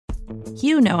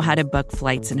You know how to book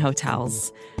flights and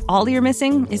hotels. All you're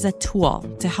missing is a tool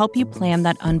to help you plan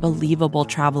that unbelievable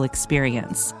travel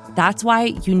experience. That's why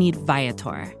you need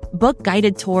Viator. Book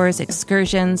guided tours,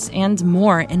 excursions, and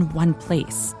more in one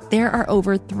place. There are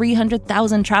over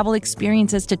 300,000 travel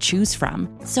experiences to choose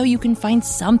from, so you can find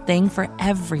something for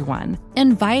everyone.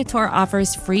 And Viator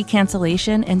offers free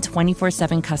cancellation and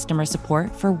 24/7 customer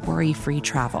support for worry-free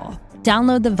travel.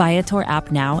 Download the Viator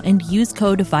app now and use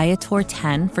code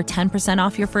Viator10 for 10%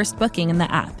 off your first booking in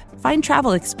the app. Find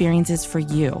travel experiences for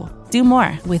you. Do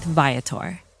more with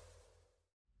Viator.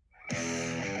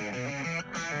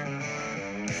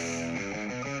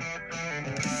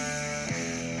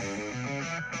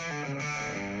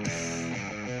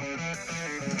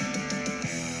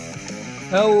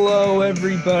 Hello,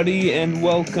 everybody, and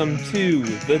welcome to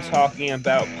the Talking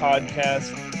About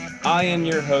podcast. I am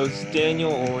your host,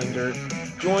 Daniel Olinger,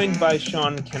 joined by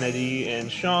Sean Kennedy.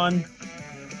 And Sean,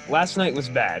 last night was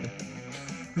bad.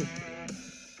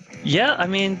 Yeah, I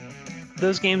mean,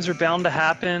 those games are bound to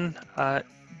happen.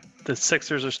 The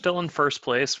Sixers are still in first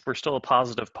place. We're still a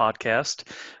positive podcast.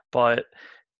 But,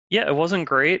 yeah, it wasn't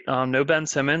great. No Ben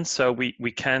Simmons, so we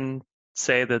can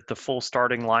say that the full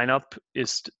starting lineup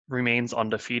remains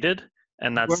undefeated.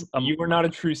 And that's you were not a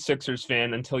true Sixers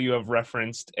fan until you have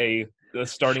referenced the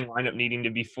starting lineup needing to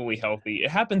be fully healthy. It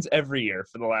happens every year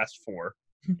for the last 4.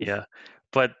 Yeah,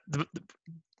 but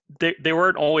they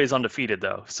weren't always undefeated,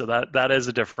 though. So that is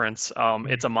a difference.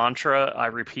 It's a mantra I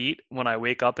repeat when I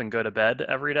wake up and go to bed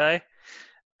every day.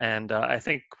 And I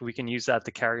think we can use that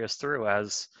to carry us through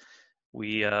as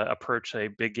we approach a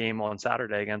big game on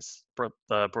Saturday against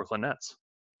the Brooklyn Nets.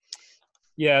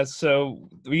 Yeah, so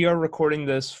we are recording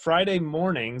this Friday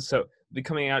morning, so it'll be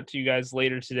coming out to you guys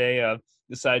later today.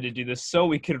 Decided to do this so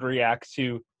we could react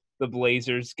to the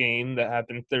Blazers game that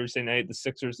happened Thursday night. The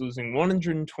Sixers losing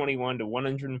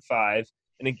 121-105,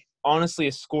 and honestly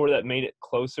a score that made it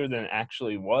closer than it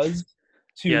actually was.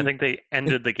 Yeah, I think they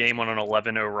ended the game on an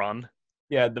 11-0 run.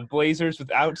 Yeah, the Blazers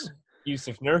without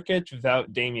Yusuf Nurkic,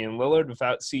 without Damian Lillard,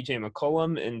 without CJ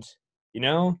McCollum, and,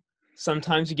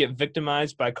 sometimes you get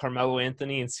victimized by Carmelo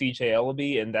Anthony and CJ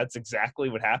Ellaby, and that's exactly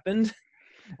what happened,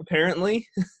 apparently.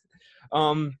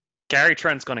 Gary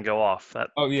Trent's going to go off.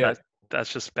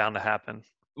 That's just bound to happen.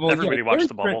 Well, everybody watched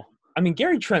the bubble.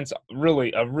 Gary Trent's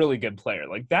really a really good player.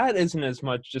 Like, that isn't as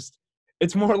much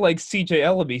it's more like CJ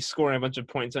Ellaby scoring a bunch of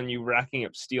points on you, racking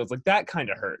up steals. Like, that kind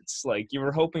of hurts. Like, you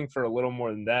were hoping for a little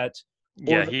more than that.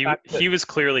 Yeah, he was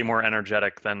clearly more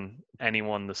energetic than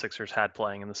anyone the Sixers had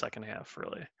playing in the second half,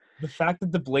 really. The fact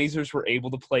that the Blazers were able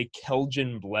to play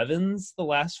Keljin Blevins the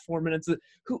last 4 minutes,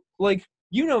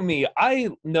 you know me, I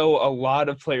know a lot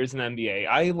of players in the NBA.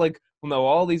 I know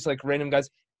all these random guys.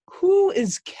 Who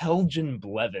is Keljin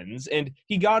Blevins? And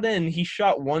he got in, he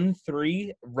shot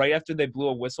 1-3 right after they blew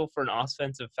a whistle for an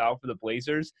offensive foul for the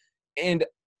Blazers. And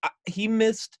he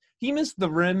missed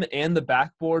the rim and the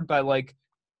backboard by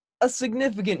a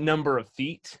significant number of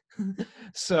feet.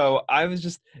 So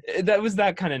that was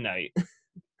that kind of night.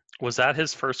 Was that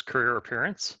his first career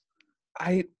appearance?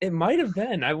 It might have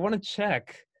been. I want to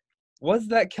check. Was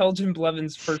that Keljin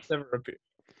Blevins' first ever appearance?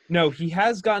 No, he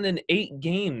has gotten in 8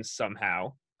 games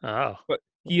somehow. Oh. But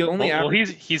he only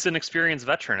he's an experienced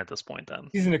veteran at this point then.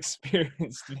 He's an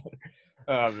experienced veteran.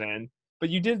 Oh, man.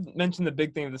 But you did mention the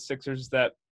big thing of the Sixers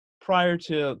that prior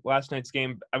to last night's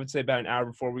game, I would say about an hour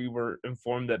before, we were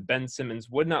informed that Ben Simmons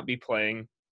would not be playing,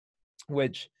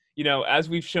 which, as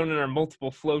we've shown in our multiple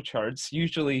flowcharts,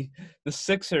 usually the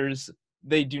Sixers,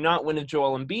 they do not win if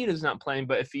Joel Embiid is not playing,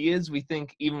 but if he is, we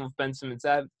think even with Ben Simmons'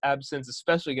 absence,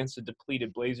 especially against a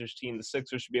depleted Blazers team, the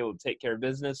Sixers should be able to take care of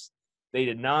business. They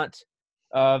did not.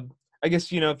 I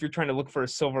guess, if you're trying to look for a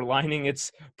silver lining,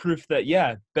 it's proof that,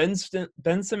 yeah, Ben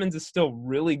Simmons is still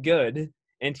really good,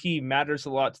 and he matters a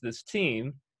lot to this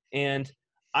team. And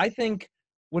I think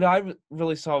what I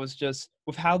really saw was just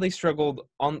with how they struggled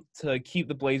to keep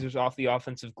the Blazers off the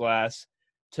offensive glass,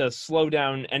 to slow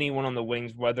down anyone on the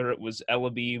wings, whether it was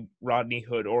Ellaby, Rodney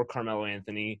Hood, or Carmelo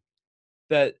Anthony,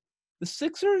 that the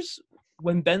Sixers,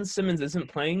 when Ben Simmons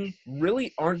isn't playing,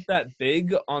 really aren't that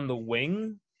big on the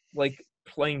wing,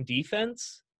 playing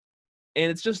defense.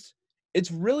 And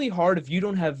it's really hard if you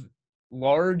don't have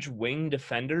large wing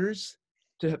defenders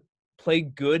to play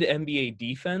good NBA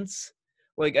defense.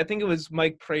 I think it was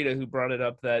Mike Prada who brought it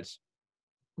up that,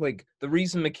 the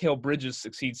reason Mikal Bridges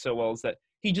succeeds so well is that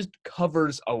he just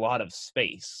covers a lot of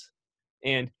space.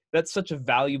 And that's such a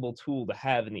valuable tool to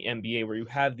have in the NBA, where you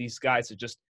have these guys that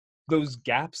just those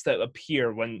gaps that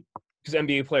appear because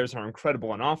NBA players are incredible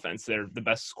on offense. They're the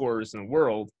best scorers in the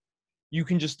world. You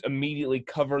can just immediately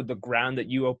cover the ground that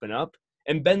you open up.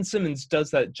 And Ben Simmons does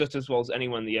that just as well as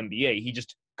anyone in the NBA. He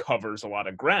just covers a lot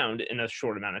of ground in a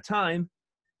short amount of time.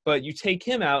 But you take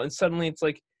him out, and suddenly it's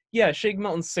like, yeah, Shake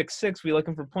Milton's 6'6". We like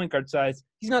him for point guard size.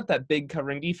 He's not that big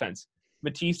covering defense.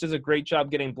 Matisse does a great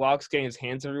job getting blocks, getting his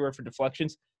hands everywhere for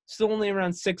deflections. Still only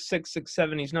around 6'6",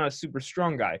 6'7". He's not a super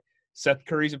strong guy. Seth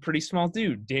Curry's a pretty small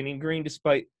dude. Danny Green,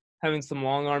 despite having some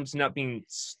long arms and not being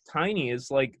tiny, is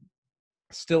like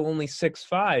still only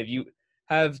 6'5". You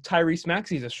have Tyrese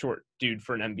Maxey's a short dude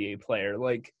for an NBA player.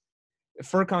 Like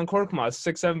Furkan Korkmaz,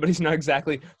 6'7", but he's not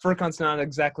exactly – Furkan's not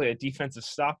exactly a defensive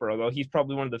stopper, although he's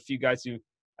probably one of the few guys who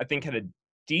I think had a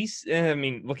decent – I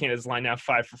mean, looking at his line now,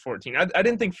 5 for 14. I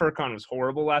didn't think Furkan was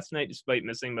horrible last night despite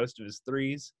missing most of his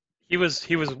threes. He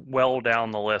was well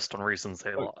down the list on reasons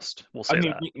they lost. We'll say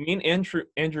that. Me and Andrew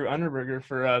Underberger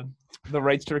for the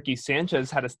Rights to Ricky Sanchez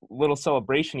had a little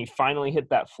celebration. He finally hit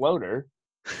that floater,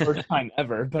 first time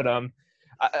ever. But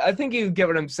I think you get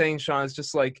what I'm saying, Sean. It's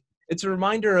just like it's a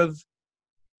reminder of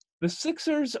the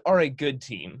Sixers are a good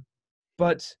team,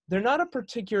 but they're not a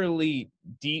particularly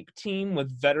deep team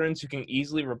with veterans who can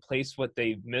easily replace what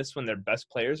they miss when their best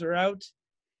players are out.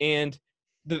 And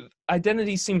the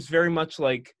identity seems very much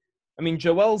like, I mean,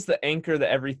 Joel's the anchor that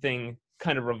everything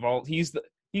kind of revolves. He's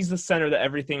the center that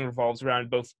everything revolves around,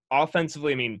 both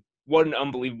offensively. I mean, what an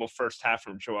unbelievable first half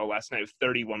from Joel last night with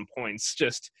 31 points,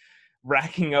 just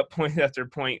racking up point after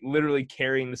point, literally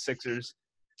carrying the Sixers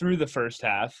through the first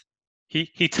half.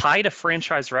 He tied a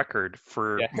franchise record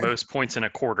for most points in a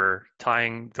quarter,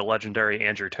 tying the legendary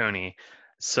Andrew Toney.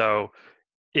 So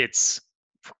it's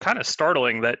kind of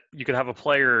startling that you could have a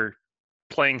player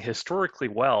playing historically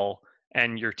well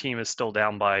and your team is still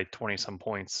down by 20-some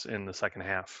points in the second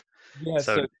half. Yeah,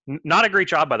 so not a great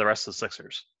job by the rest of the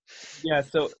Sixers. Yeah,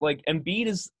 so like Embiid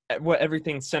is what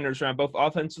everything centers around, both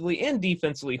offensively and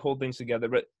defensively, hold things together.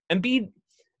 But Embiid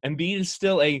is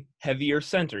still a heavier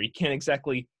center. He can't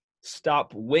exactly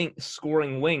stop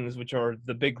scoring wings, which are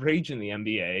the big rage in the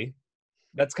NBA.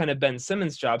 That's kind of Ben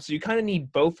Simmons' job. So you kind of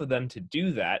need both of them to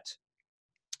do that.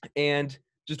 And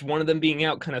just one of them being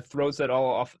out kind of throws that all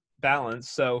off balance.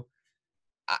 So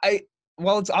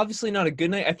while it's obviously not a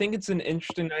good night, I think it's an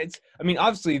interesting night. I mean,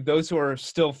 obviously, those who are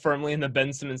still firmly in the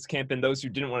Ben Simmons camp and those who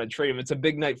didn't want to trade him, it's a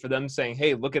big night for them saying,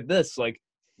 hey, look at this. Like,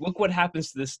 look what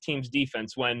happens to this team's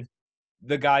defense when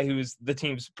the guy who's the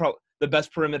team's the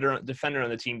best perimeter defender on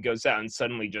the team goes out and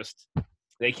suddenly just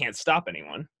they can't stop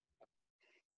anyone.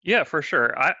 Yeah, for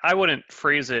sure. I wouldn't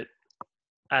phrase it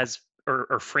as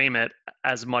or frame it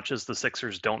as much as the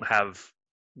Sixers don't have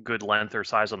good length or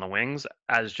size on the wings,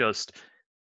 as just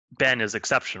Ben is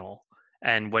exceptional.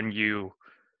 And when you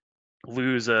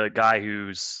lose a guy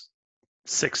who's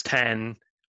 6'10",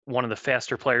 one of the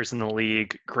faster players in the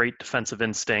league, great defensive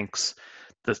instincts,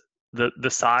 the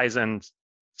size and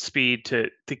speed to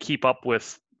keep up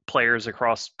with players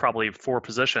across probably 4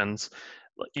 positions,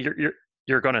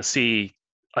 you're going to see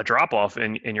a drop off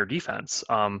in your defense.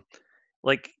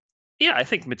 I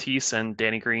think Matisse and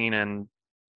Danny Green and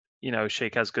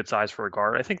Shake has good size for a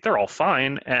guard. I think they're all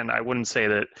fine, and I wouldn't say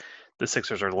that the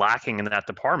Sixers are lacking in that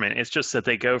department. It's just that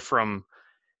they go from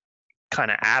kind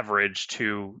of average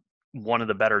to one of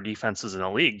the better defenses in the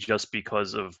league just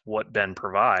because of what Ben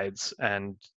provides,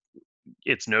 and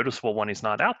it's noticeable when he's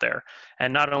not out there.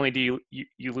 And not only do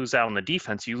you lose out on the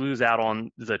defense, you lose out on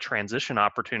the transition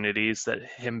opportunities that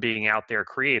him being out there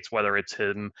creates, whether it's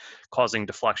him causing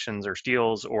deflections or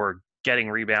steals or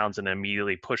getting rebounds and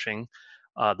immediately pushing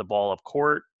the ball up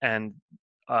court. And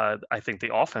I think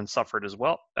the offense suffered as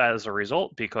well as a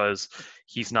result because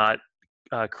he's not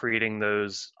creating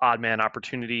those odd man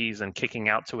opportunities and kicking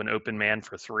out to an open man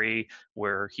for 3,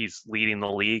 where he's leading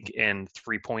the league in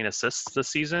 3-point assists this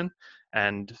season.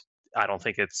 And I don't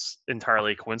think it's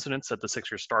entirely a coincidence that the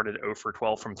Sixers started 0 for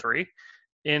 12 from 3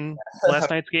 in last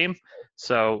night's game.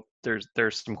 So there's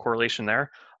some correlation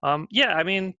there. I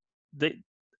mean,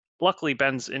 luckily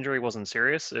Ben's injury wasn't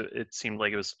serious. It seemed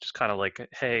like it was just kind of like,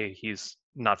 hey, he's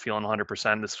not feeling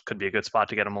 100%. This could be a good spot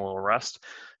to get him a little rest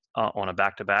on a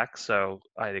back-to-back. So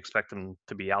I'd expect him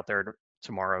to be out there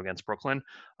tomorrow against Brooklyn.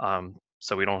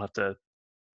 So we don't have to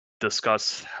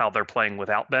discuss how they're playing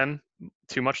without Ben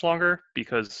too much longer,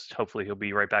 because hopefully he'll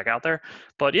be right back out there.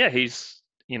 But yeah, he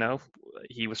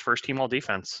was first team all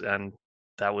defense, and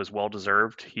that was well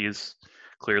deserved. He's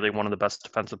clearly one of the best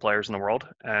defensive players in the world,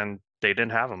 and they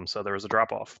didn't have him, so there was a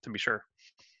drop off, to be sure.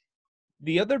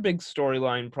 The other big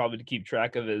storyline probably to keep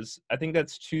track of is, I think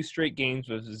that's 2 straight games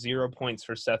with 0 points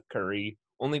for Seth Curry.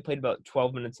 Only played about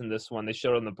 12 minutes in this one. They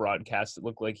showed on the broadcast it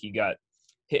looked like he got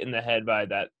hit in the head by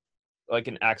that, like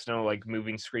an accidental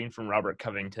moving screen from Robert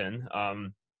Covington.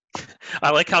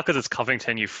 I like how, because it's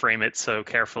Covington, you frame it so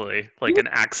carefully, like an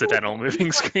accidental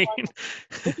moving screen.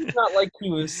 This is not like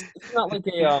it's not like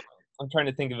I'm trying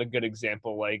to think of a good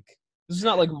example. Like, this is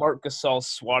not like Marc Gasol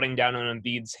swatting down on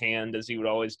Embiid's hand as he would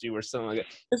always do or something like that.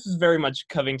 This is very much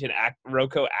Covington.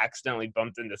 Rocco accidentally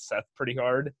bumped into Seth pretty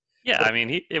hard. Yeah, But I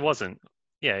mean, it wasn't.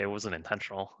 Yeah, it wasn't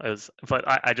intentional. It was, but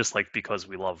I just like, because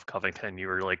we love Covington, you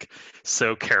were like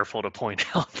so careful to point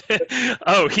out that,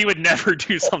 oh, he would never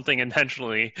do something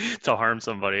intentionally to harm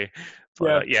somebody.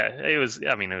 But yeah, yeah, it was.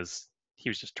 I mean, it was. He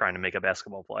was just trying to make a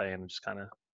basketball play, and it just kind of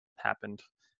happened.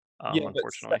 yeah. But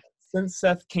Unfortunately. since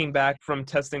Seth came back from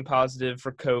testing positive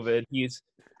for COVID, he's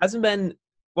hasn't been.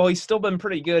 Well, he's still been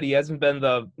pretty good. He hasn't been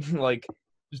the like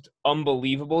just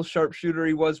unbelievable sharpshooter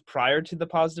he was prior to the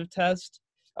positive test.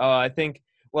 I think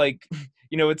like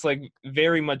it's like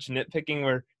very much nitpicking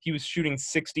where he was shooting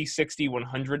 60 60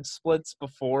 100 splits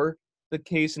before the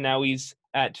case. Now he's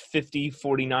at 50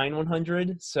 49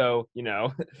 100. So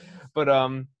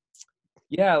but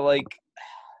yeah, like,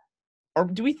 or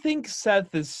do we think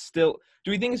Seth is still?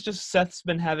 Do we think it's just Seth's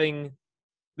been having?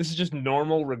 This is just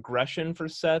normal regression for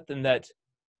Seth,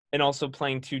 and also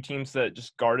playing two teams that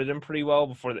just guarded him pretty well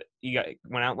before he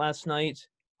went out last night,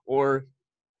 or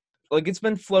like it's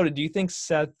been floated. Do you think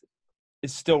Seth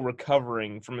is still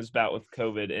recovering from his bout with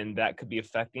COVID, and that could be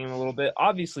affecting him a little bit?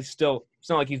 Obviously, still, it's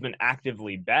not like he's been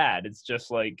actively bad. It's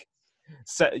just like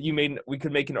we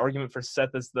could make an argument for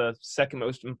Seth as the second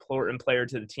most important player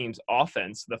to the team's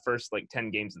offense the first like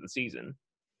 10 games of the season.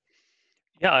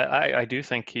 Yeah, I do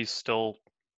think he's still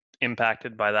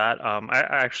impacted by that. I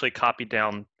actually copied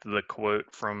down the quote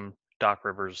from Doc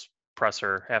Rivers'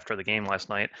 presser after the game last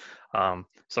night. So I'm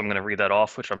going to read that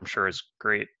off, which I'm sure is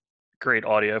great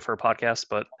audio for a podcast.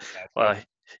 But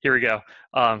here we go.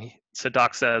 So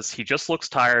Doc says, he just looks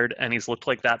tired, and he's looked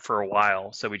like that for a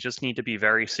while. So we just need to be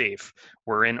very safe.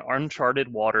 We're in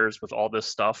uncharted waters with all this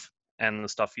stuff, and the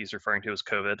stuff he's referring to is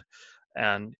COVID.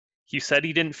 And he said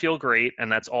he didn't feel great,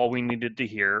 and that's all we needed to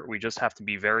hear. We just have to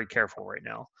be very careful right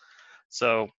now.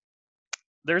 So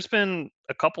there's been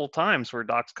a couple of times where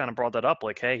Doc's kind of brought that up,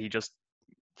 like, hey,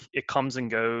 it comes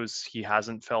and goes. He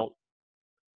hasn't felt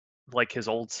like his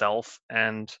old self.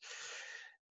 And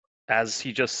as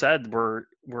he just said, we're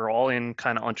all in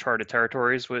kind of uncharted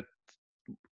territories with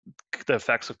the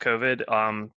effects of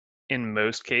COVID. In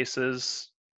most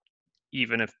cases,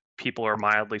 even if people are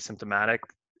mildly symptomatic,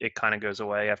 it kind of goes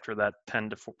away after that 10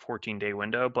 to 14 day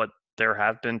window. But there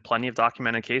have been plenty of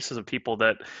documented cases of people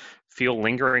that feel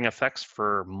lingering effects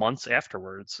for months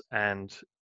afterwards. And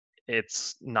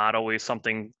it's not always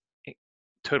something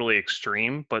totally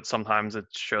extreme, but sometimes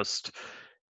it's just,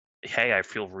 hey, I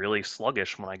feel really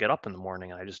sluggish when I get up in the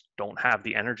morning. I just don't have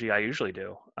the energy I usually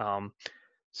do.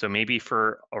 So maybe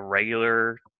for a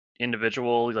regular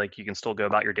individual, like, you can still go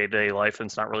about your day-to-day life and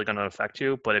it's not really going to affect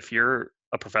you. But if you're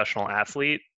a professional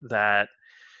athlete that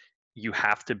you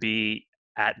have to be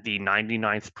at the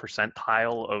 99th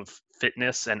percentile of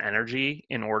fitness and energy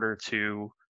in order to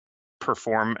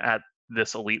perform at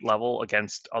this elite level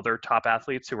against other top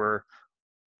athletes who are,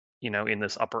 in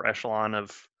this upper echelon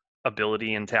of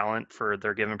ability and talent for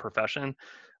their given profession,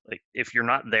 like, if you're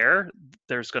not there,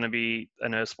 there's going to be a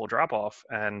noticeable drop off.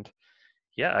 And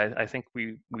yeah, I think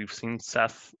we've seen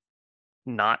Seth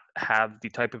not have the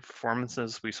type of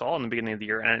performances we saw in the beginning of the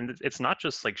year. And it's not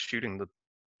just like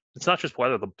it's not just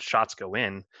whether the shots go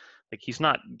in. Like, he's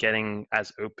not getting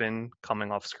as open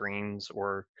coming off screens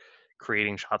or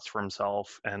creating shots for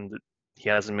himself, and he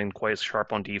hasn't been quite as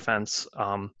sharp on defense.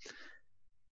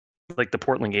 Like the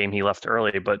Portland game, he left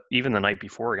early, but even the night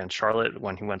before against Charlotte,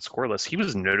 when he went scoreless, he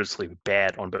was noticeably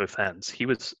bad on both ends. He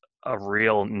was a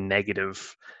real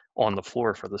negative on the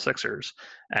floor for the Sixers.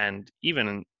 And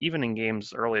even in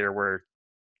games earlier where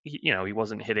he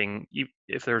wasn't hitting,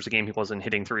 if there was a game he wasn't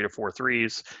hitting 3 to 4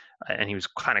 threes, and he was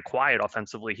kind of quiet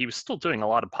offensively, he was still doing a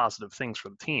lot of positive things for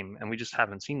the team, and we just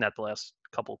haven't seen that the last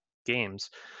couple games.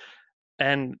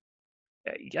 And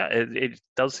yeah, it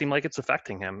does seem like it's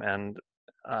affecting him. And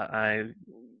I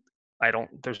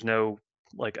don't, there's no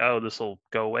like, oh, this will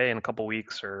go away in a couple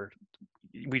weeks, or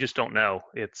we just don't know.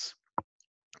 It's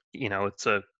it's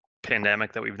a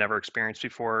pandemic that we've never experienced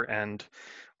before, and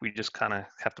we just kind of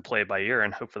have to play it by ear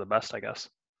and hope for the best, I guess.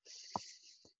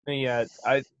 Yeah,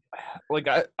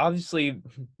 obviously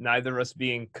neither of us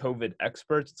being COVID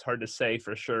experts, it's hard to say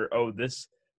for sure, oh, this,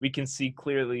 we can see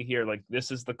clearly here, like,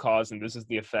 this is the cause and this is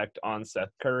the effect on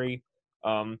Seth Curry.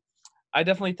 I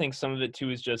definitely think some of it too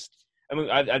is just, I mean,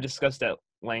 I discussed at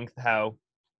length how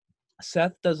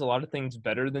Seth does a lot of things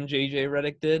better than JJ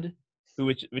Redick did,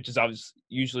 which is obviously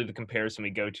usually the comparison we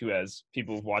go to as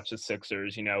people who've watched the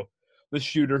Sixers, the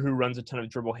shooter who runs a ton of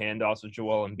dribble handoffs with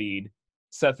Joel Embiid.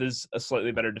 Seth is a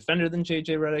slightly better defender than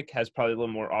JJ Redick, has probably a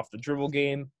little more off the dribble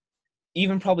game,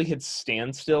 even probably hits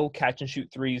standstill, catch and shoot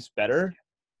threes better.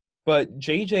 But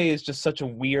JJ is just such a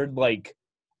weird, like,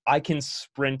 I can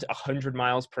sprint 100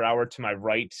 miles per hour to my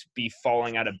right, be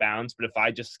falling out of bounds, but if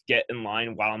I just get in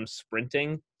line while I'm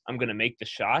sprinting, I'm going to make the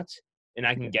shot, and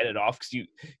I can get it off because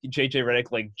JJ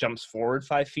Redick, like, jumps forward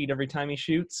 5 feet every time he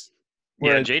shoots.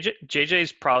 Whereas, yeah,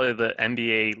 JJ's probably the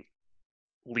NBA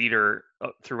leader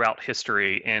throughout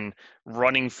history in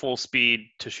running full speed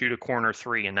to shoot a corner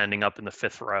three and ending up in the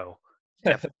 5th row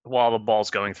while the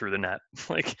ball's going through the net.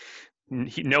 Like,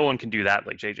 no one can do that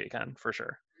like JJ can, for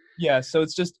sure. Yeah, so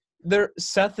it's just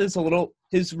Seth is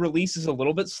his release is a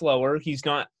little bit slower. He's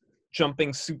not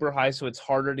jumping super high, so it's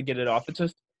harder to get it off. It's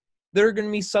just there are going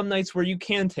to be some nights where you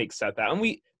can take Seth out,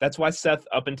 and that's why Seth,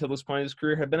 up until this point in his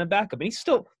career, had been a backup, and he's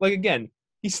still, like, again,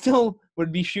 he still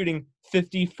would be shooting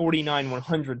 50, 49,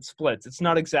 100 splits. It's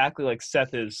not exactly like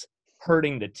Seth is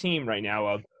hurting the team right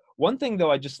now. One thing,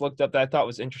 though, I just looked up that I thought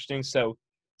was interesting. So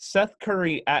Seth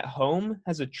Curry at home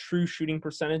has a true shooting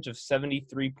percentage of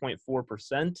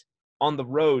 73.4%. On the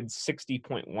road,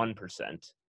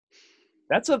 60.1%.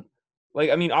 That's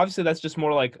obviously that's just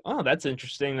more like, oh, that's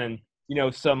interesting than,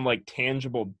 some, like,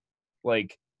 tangible,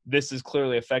 like, this is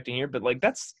clearly affecting here. But, like,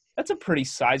 that's a pretty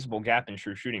sizable gap in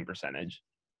true shooting percentage.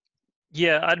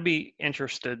 Yeah, I'd be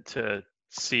interested to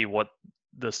see what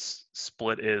this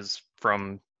split is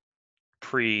from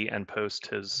pre and post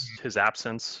his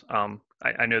absence.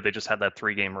 I know they just had that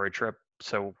 3-game road trip,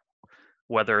 so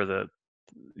whether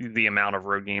the amount of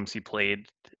road games he played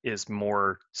is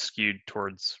more skewed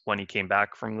towards when he came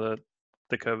back from the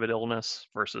COVID illness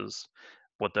versus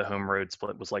what the home road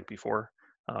split was like before.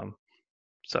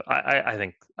 So I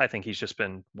think he's just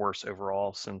been worse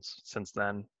overall since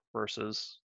then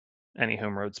versus any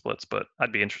home road splits, but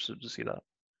I'd be interested to see that.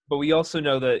 But we also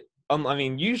know that,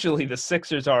 usually the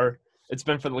Sixers it's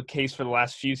been the case for the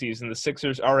last few seasons, the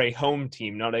Sixers are a home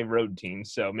team, not a road team.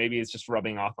 So maybe it's just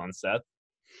rubbing off on Seth.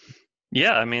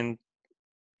 Yeah, I mean,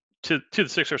 to the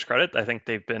Sixers' credit, I think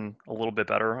they've been a little bit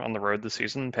better on the road this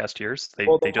season in past years.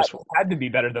 They just had to be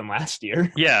better than last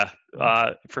year. Yeah,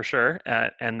 for sure.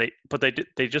 And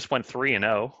they just went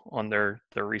 3-0 on their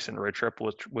recent road trip,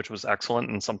 which was excellent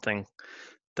and something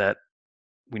that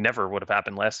we never would have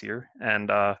happened last year.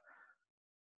 And I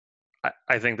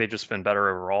think they've just been better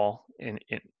overall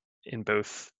in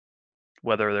both,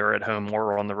 whether they're at home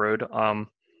or on the road.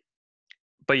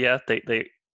 But yeah,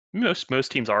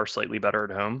 most teams are slightly better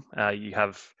at home. You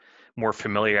have more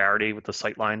familiarity with the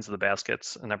sight lines of the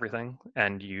baskets and everything,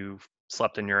 and you've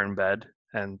slept in your own bed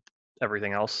and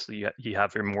everything else. You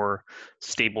have a more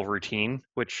stable routine,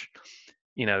 which,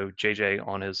 JJ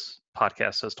on his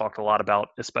podcast has talked a lot about,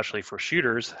 especially for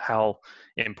shooters, how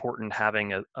important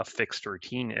having a fixed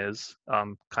routine is,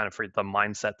 kind of for the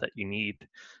mindset that you need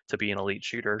to be an elite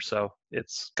shooter. So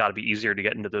it's got to be easier to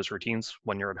get into those routines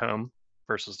when you're at home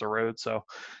versus the road. So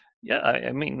yeah,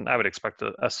 I mean, I would expect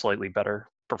a slightly better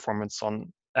performance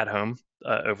at home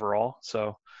overall.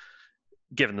 So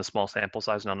given the small sample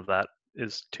size, none of that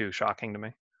is too shocking to me.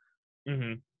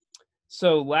 Mm-hmm.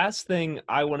 So last thing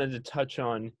I wanted to touch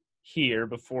on here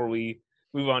before we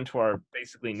move on to our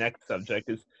basically next subject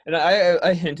is, and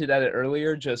I hinted at it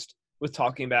earlier, just with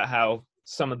talking about how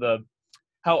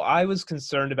I was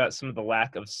concerned about some of the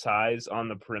lack of size on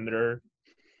the perimeter.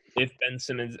 If Ben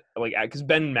Simmons, because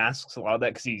Ben masks a lot of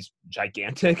that because he's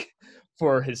gigantic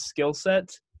for his skill set.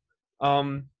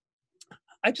 I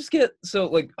just get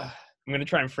I'm going to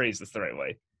try and phrase this the right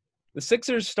way. The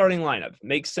Sixers starting lineup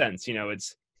makes sense.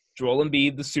 It's Joel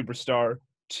Embiid, the superstar.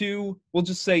 2, we'll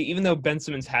just say, even though Ben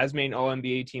Simmons has made an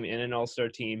All-NBA team and an All-Star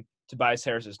team, Tobias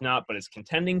Harris is not, but is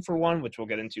contending for one, which we'll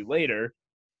get into later.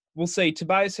 We'll say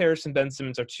Tobias Harris and Ben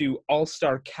Simmons are 2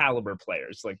 All-Star caliber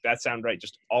players. Like, that sound right?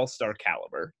 Just All-Star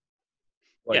caliber.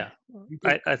 Yeah,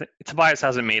 I think Tobias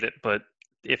hasn't made it, but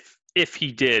if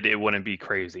he did, it wouldn't be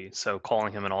crazy. So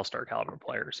calling him an All-Star caliber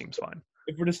player seems fine.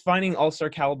 If we're just finding All-Star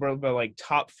caliber by like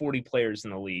top 40 players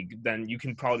in the league, then you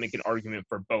can probably make an argument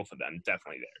for both of them.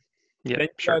 Definitely there. Yeah, then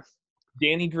sure.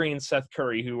 Danny Green and Seth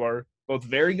Curry, who are both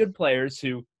very good players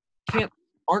who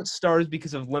aren't stars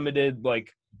because of limited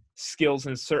skills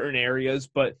in certain areas,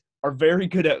 but are very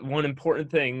good at one important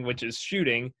thing, which is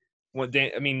shooting.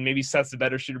 Maybe Seth's a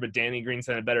better shooter, but Danny Green's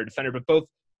a better defender. But both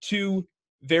 2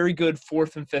 very good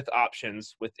 4th and 5th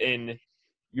options within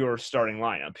your starting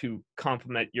lineup who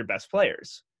complement your best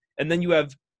players. And then you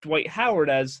have Dwight Howard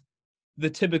as the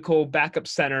typical backup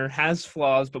center, has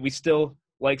flaws, but we still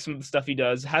like some of the stuff he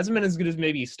does. Hasn't been as good as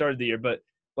maybe he started the year, but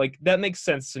that makes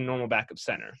sense to normal backup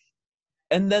center.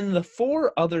 And then the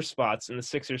 4 other spots in the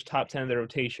Sixers' top 10 of their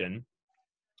rotation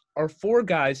are 4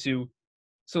 guys who,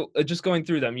 just going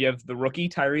through them, you have the rookie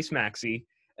Tyrese Maxey,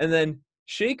 and then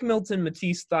Shake Milton,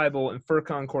 Matisse Thybulle, and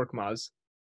Furkan Korkmaz.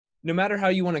 No matter how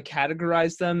you want to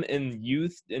categorize them in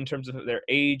youth in terms of their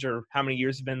age or how many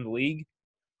years have been in the league,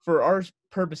 for our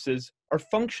purposes, are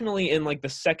functionally in like the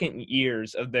second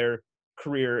years of their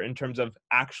career in terms of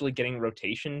actually getting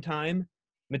rotation time.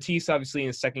 Matisse obviously in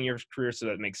his second year of his career, so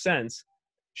that makes sense.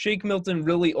 Shake Milton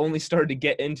really only started to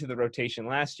get into the rotation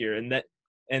last year,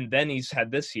 and then he's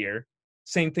had this year.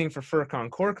 Same thing for Furkan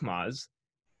Korkmaz.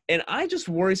 And I just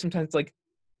worry sometimes, like,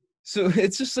 so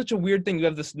it's just such a weird thing. You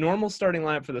have this normal starting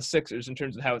lineup for the Sixers in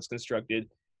terms of how it's constructed,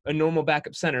 a normal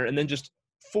backup center, and then just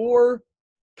 4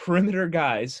 perimeter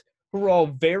guys who are all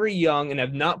very young and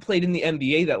have not played in the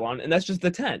NBA that long, and that's just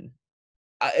the 10.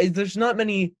 There's not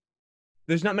many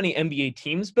NBA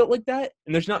teams built like that,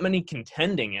 and there's not many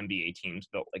contending NBA teams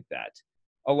built like that.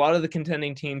 A lot of the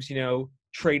contending teams,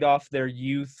 trade off their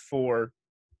youth for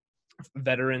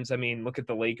veterans. I mean, look at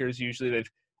the Lakers. Usually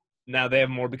they have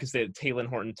more because they have Talen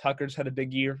Horton-Tucker's had a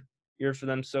big year for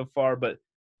them so far, but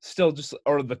still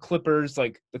or the Clippers.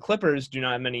 Like, the Clippers do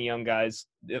not have many young guys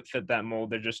that fit that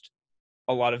mold. They're just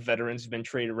a lot of veterans who've been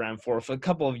traded around for a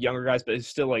couple of younger guys, but it's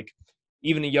still like,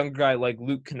 even a younger guy like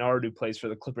Luke Kennard, who plays for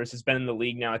the Clippers, has been in the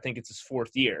league now. I think it's his 4th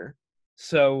year.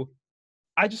 So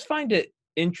I just find it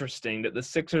interesting that the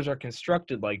Sixers are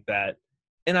constructed like that.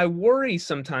 And I worry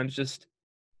sometimes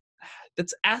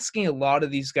that's asking a lot of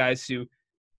these guys who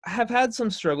have had some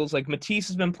struggles. Like, Matisse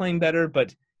has been playing better,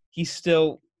 but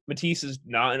Matisse is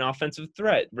not an offensive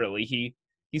threat, really.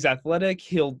 He's athletic.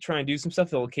 He'll try and do some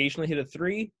stuff. He'll occasionally hit a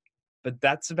 3, but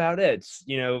that's about it.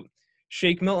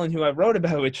 Shake Milton, who I wrote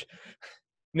about, which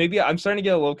maybe I'm starting to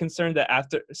get a little concerned that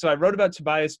so I wrote about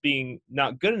Tobias being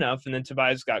not good enough, and then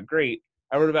Tobias got great.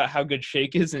 I wrote about how good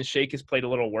Shake is, and Shake has played a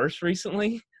little worse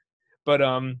recently. But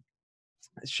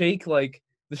Shake, like,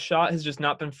 the shot has just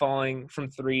not been falling from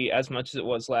 3 as much as it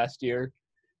was last year.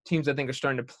 Teams, I think, are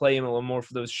starting to play him a little more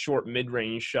for those short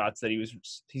mid-range shots that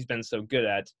he's been so good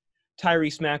at.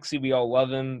 Tyrese Maxey, we all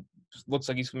love him. Looks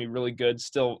like he's going to be really good.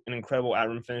 Still an incredible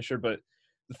out-rim finisher, but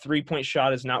the 3-point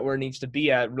shot is not where it needs to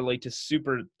be at, really, to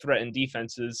super threaten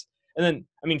defenses. And then,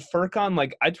 I mean, Furkan,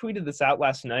 like, I tweeted this out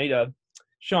last night.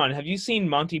 Sean, have you seen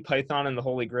Monty Python and the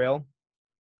Holy Grail?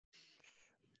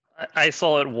 I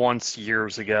saw it once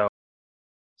years ago.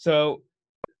 So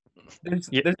there's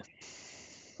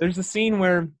a scene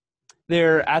where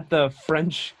they're at the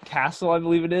French castle, I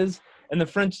believe it is, and the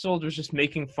French soldier's just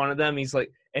making fun of them. He's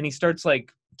like, and he starts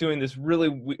like doing this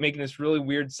making this really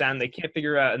weird sound they can't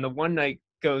figure out. And the one night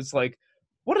goes like,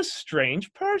 "What a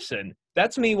strange person."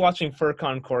 That's me watching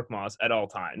Furkan Korkmaz at all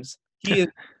times. He is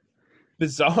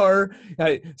bizarre.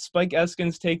 Spike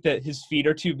Eskin's take that his feet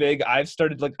are too big.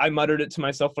 I muttered it to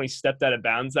myself when he stepped out of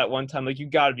bounds that one time. Like, you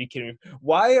gotta be kidding me.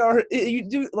 Why are you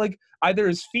do like either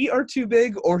his feet are too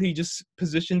big or he just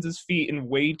positions his feet in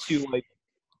way too like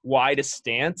wide a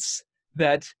stance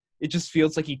that it just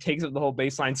feels like he takes up the whole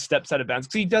baseline, steps out of bounds,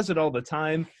 because he does it all the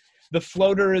time. The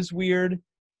floater is weird.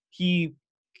 He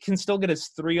can still get his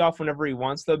 3 off whenever he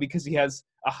wants, though, because he has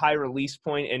a high release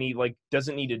point and he like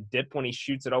doesn't need to dip when he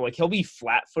shoots at all. Like, he'll be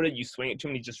flat-footed, you swing it to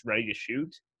him, he's just ready to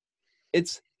shoot.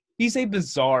 He's a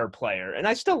bizarre player, and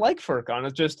I still like Furkan.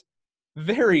 It's just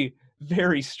very,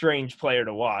 very strange player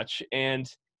to watch, and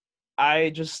I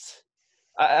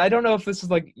don't know if this is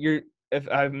like if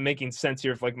I'm making sense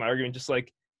here, if like my argument, just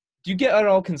like, do you get at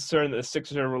all concerned that the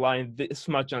Sixers are relying this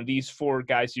much on these 4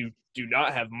 guys who do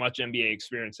not have much NBA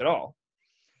experience at all?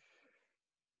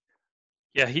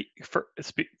 Yeah,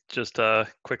 just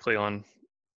quickly on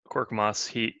Korkmaz,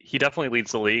 he definitely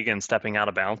leads the league in stepping out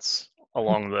of bounds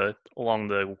along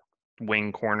the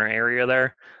wing corner area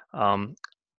there.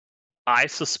 I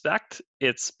suspect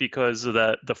it's because of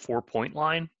the 4-point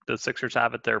line the Sixers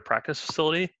have at their practice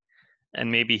facility,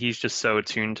 and maybe he's just so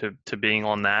attuned to being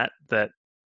on that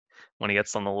when he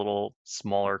gets on the little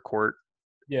smaller court,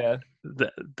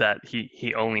 that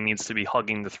he only needs to be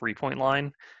hugging the 3-point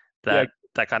line.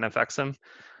 That kind of affects him.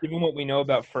 Given what we know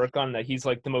about Furkan, that he's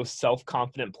like the most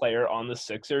self-confident player on the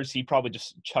Sixers, he probably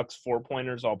just chucks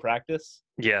 4-pointers all practice.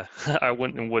 Yeah, it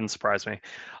wouldn't surprise me.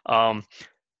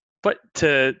 But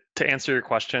to answer your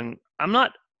question, I'm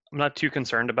not too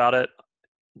concerned about it.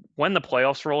 When the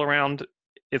playoffs roll around,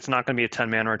 it's not going to be a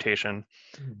 10-man rotation.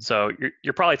 Mm-hmm. So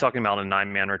you're probably talking about a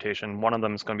 9-man rotation. One of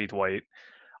them is going to be Dwight.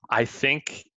 I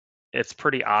think it's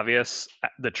pretty obvious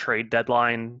the trade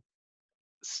deadline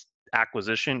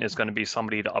acquisition is going to be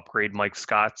somebody to upgrade Mike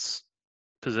Scott's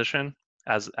position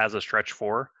as a stretch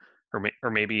 4, or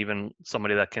maybe even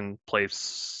somebody that can play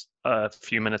a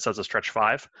few minutes as a stretch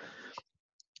five.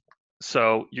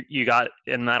 So you got,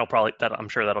 and I'm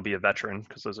sure that'll be a veteran,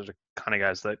 because those are the kind of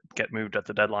guys that get moved at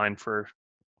the deadline for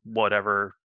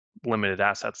whatever limited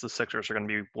assets the Sixers are going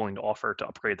to be willing to offer to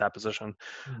upgrade that position.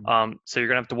 So you're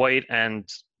going to have Dwight, and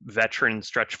veteran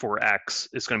stretch 4X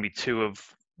is going to be two of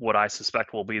what I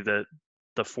suspect will be the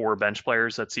four bench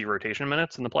players that see rotation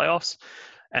minutes in the playoffs.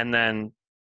 And then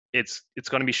it's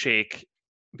going to be Shake,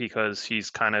 because he's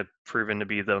kind of proven to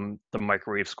be the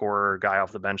microwave scorer guy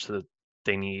off the bench that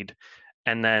they need.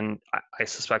 And then I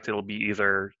suspect it'll be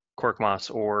either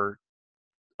Korkmaz or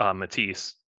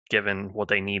Matisse, given what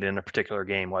they need in a particular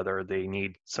game, whether they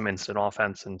need some instant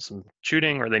offense and some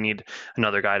shooting, or they need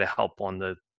another guy to help on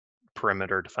the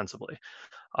perimeter defensively.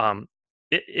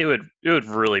 It would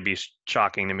really be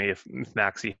shocking to me if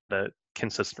Maxey had a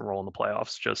consistent role in the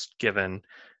playoffs, just given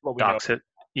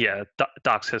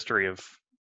Doc's history of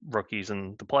rookies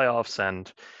in the playoffs.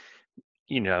 And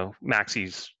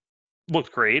Maxey's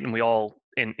looked great, and we all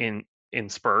in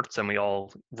spurts, and we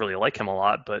all really like him a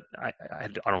lot, but I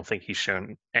don't think he's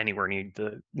shown anywhere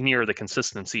near the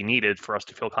consistency needed for us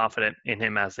to feel confident in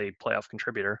him as a playoff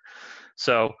contributor.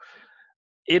 So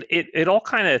it all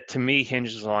kind of, to me,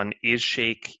 hinges on, is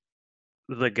Shake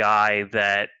the guy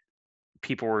that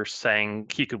people were saying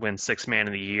he could win sixth man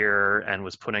of the year and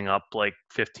was putting up like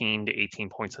 15 to 18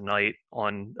 points a night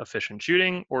on efficient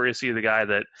shooting? Or is he the guy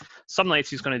that some nights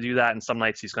he's going to do that, and some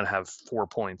nights he's going to have 4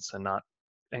 points and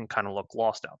kind of look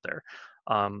lost out there?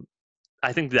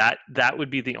 I think that would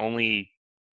be the only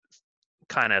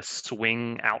kind of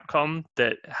swing outcome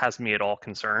that has me at all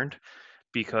concerned,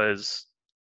 because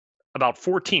about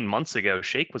 14 months ago,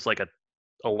 Shake was like a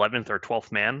 11th or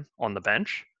 12th man on the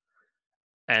bench.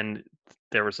 And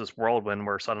there was this whirlwind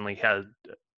where suddenly he had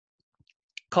a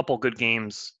couple good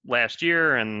games last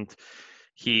year, and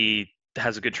he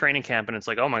has a good training camp, and it's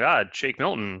like, oh my God, Shake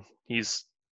Milton, he's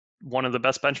one of the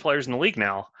best bench players in the league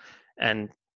now. And,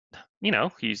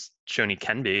 he's shown he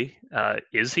can be.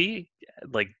 Is he?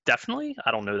 Like, definitely?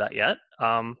 I don't know that yet.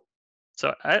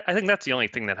 So I think that's the only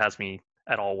thing that has me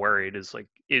at all worried, is like,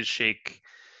 is Shake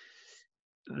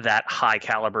that high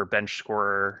caliber bench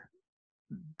scorer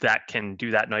that can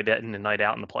do that night in and night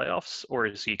out in the playoffs? Or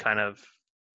is he kind of,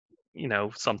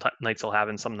 some nights he'll have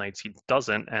and some nights he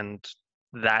doesn't, and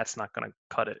that's not going to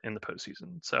cut it in the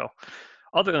postseason. So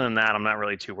other than that, I'm not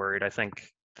really too worried. I think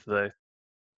the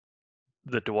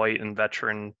Dwight and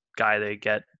veteran guy they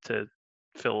get to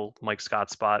fill Mike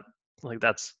Scott's spot, like,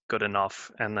 that's good enough.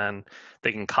 And then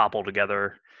they can cobble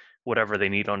together whatever they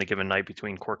need on a given night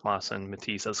between Korkmaz and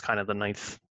Matisse as kind of the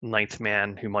ninth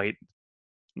man who might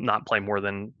not play more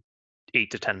than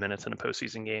 8 to 10 minutes in a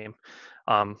postseason game.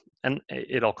 And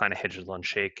it all kind of hinges on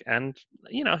Shake. And,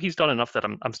 he's done enough that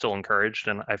I'm still encouraged,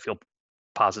 and I feel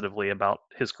positively about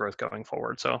his growth going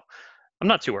forward. So I'm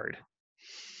not too worried.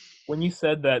 When you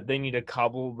said that they need to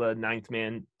cobble the ninth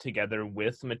man together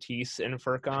with Matisse and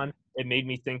Furkan, it made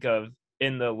me think of,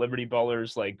 in the Liberty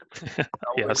Ballers, like...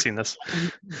 Yeah, I've seen this.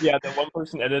 Yeah, the one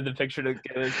person edited the picture to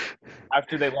get it.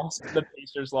 After the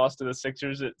Pacers lost to the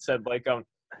Sixers, it said, like,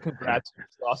 congrats,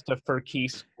 lost to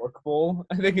Furkis Fork Bowl,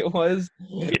 I think it was.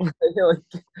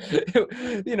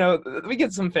 We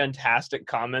get some fantastic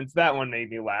comments. That one made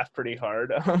me laugh pretty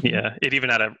hard. Yeah, it even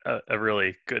had a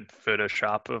really good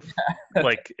Photoshop of,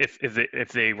 like,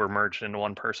 if they were merged into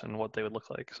one person, what they would look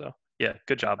like. So yeah,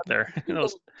 good job there.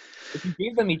 If you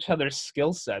gave them each other's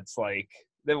skill sets, like,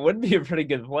 that would be a pretty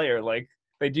good player. Like,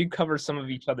 they do cover some of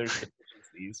each other's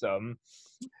deficiencies.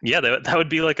 Yeah, that would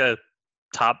be like a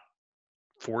top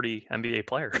 40 NBA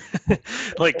player.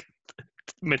 Like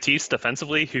Matisse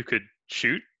defensively, who could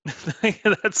shoot.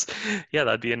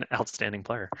 That'd be an outstanding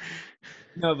player.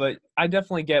 No, but I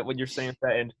definitely get what you're saying with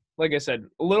that. And like I said,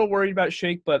 a little worried about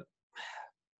Shake, but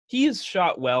he has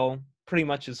shot well pretty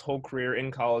much his whole career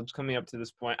in college coming up to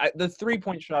this point. The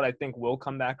 3-point shot, I think, will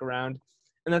come back around.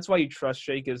 And that's why you trust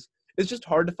Shake. It's just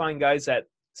hard to find guys at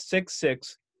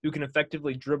 6'6" who can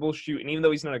effectively dribble, shoot, and even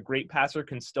though he's not a great passer,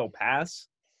 can still pass.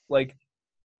 Like,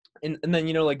 and then,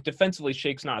 like, defensively,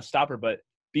 Shake's not a stopper, but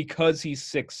because he's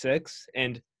 6'6"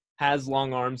 and has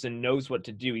long arms and knows what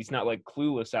to do, he's not, like,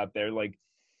 clueless out there. Like,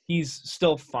 he's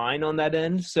still fine on that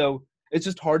end. So it's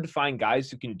just hard to find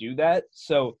guys who can do that.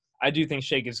 So I do think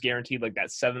Shake is guaranteed, like, that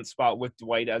 7th spot with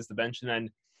Dwight as the bench. And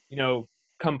then,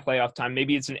 come playoff time,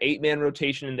 maybe it's an 8-man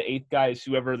rotation, and the 8th guy is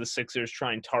whoever the Sixers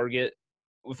try and target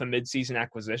with a midseason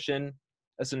acquisition.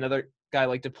 That's another guy I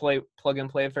like to plug and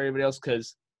play for everybody else,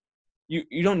 because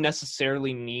you don't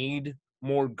necessarily need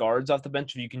more guards off the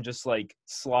bench if you can just, like,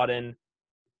 slot in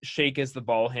Shake as the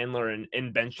ball handler,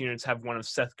 and bench units have one of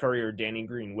Seth Curry or Danny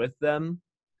Green with them.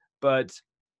 But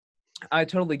I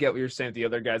totally get what you're saying with the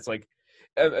other guys. Like,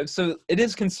 so it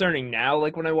is concerning now,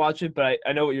 like when I watch it, but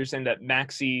I know what you're saying that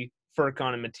Maxey,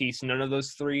 Furkan, and Matisse, none of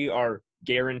those three are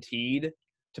guaranteed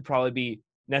to probably be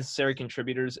necessary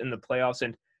contributors in the playoffs.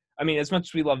 And I mean, as much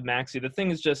as we love Maxey, the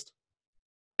thing is just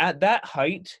at that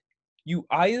height, you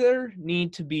either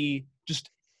need to be just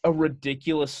a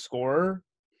ridiculous scorer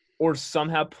or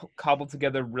somehow cobble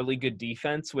together really good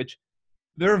defense, which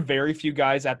there are very few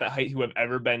guys at that height who have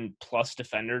ever been plus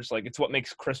defenders. Like, it's what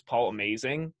makes Chris Paul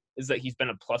amazing, is that he's been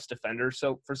a plus defender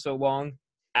for so long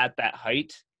at that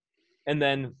height. And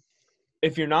then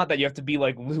if you're not that, you have to be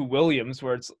like Lou Williams,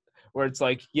 where it's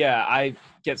like, yeah, I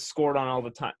get scored on all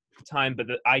the time, but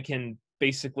that I can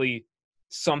basically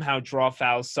somehow draw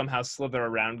fouls, somehow slither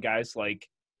around guys. Like,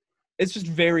 it's just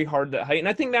very hard at height. And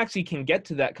I think Maxey can get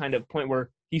to that kind of point where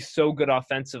he's so good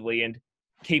offensively and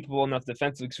capable enough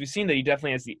defensively, because we've seen that he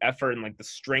definitely has the effort and like the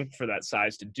strength for that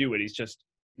size to do it. He's just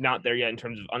not there yet in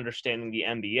terms of understanding the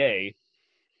NBA.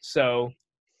 So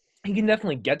he can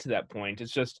definitely get to that point.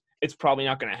 It's probably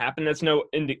not going to happen. That's no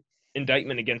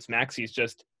indictment against Maxey. It's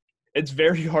just, it's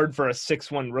very hard for a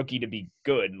 6'1" rookie to be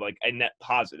good, like a net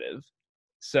positive.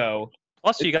 So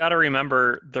plus you got to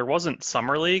remember, there wasn't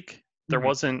summer league. There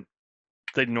wasn't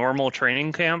the normal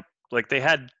training camp. Like, they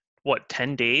had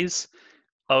 10 days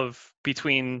of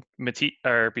between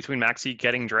Maxey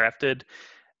getting drafted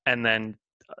and then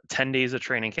 10 days of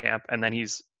training camp, and then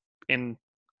he's in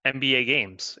NBA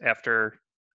games after,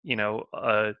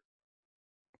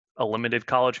 a limited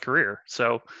college career.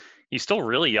 So he's still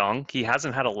really young. He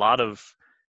hasn't had a lot of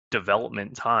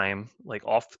development time, like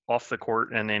off the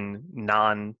court and in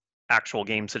non-actual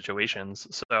game situations.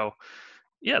 So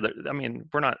yeah, I mean,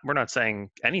 we're not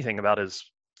saying anything about his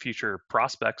future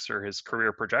prospects or his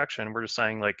career projection. We're just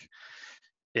saying, like,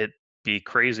 it'd be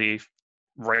crazy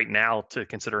right now to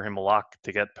consider him a lock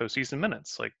to get postseason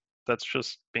minutes. Like, that's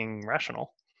just being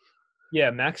rational. Yeah,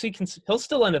 Maxey he'll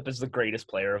still end up as the greatest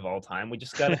player of all time. We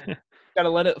just gotta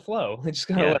let it flow. We just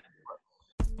gotta let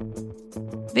it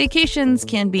flow. Vacations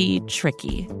can be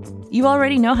tricky. You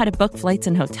already know how to book flights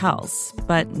and hotels,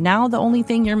 but now the only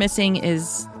thing you're missing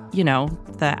is,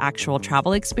 the actual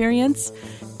travel experience.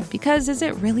 Because is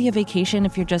it really a vacation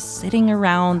if you're just sitting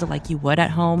around like you would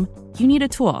at home? You need a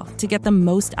tool to get the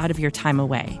most out of your time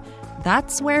away.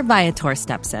 That's where Viator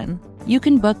steps in. You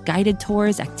can book guided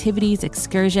tours, activities,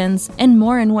 excursions, and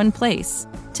more in one place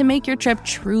to make your trip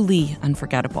truly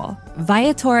unforgettable.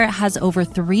 Viator has over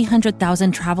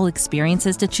 300,000 travel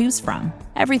experiences to choose from.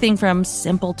 Everything from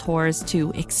simple tours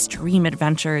to extreme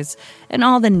adventures and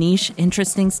all the niche,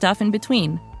 interesting stuff in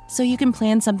between. So you can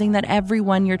plan something that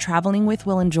everyone you're traveling with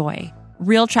will enjoy.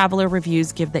 Real traveler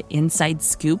reviews give the inside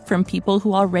scoop from people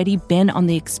who already been on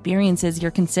the experiences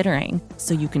you're considering,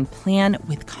 so you can plan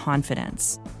with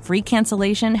confidence. Free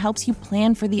cancellation helps you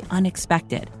plan for the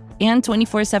unexpected. And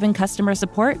 24/7 customer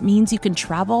support means you can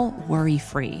travel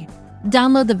worry-free.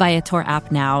 Download the Viator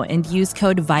app now and use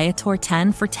code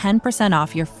Viator10 for 10%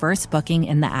 off your first booking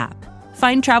in the app.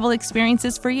 Find travel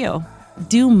experiences for you.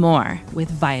 Do more with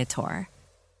Viator.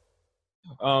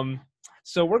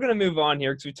 So we're going to move on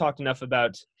here because we talked enough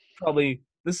about probably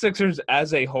the Sixers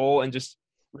as a whole and just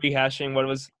rehashing what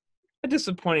was a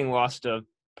disappointing loss to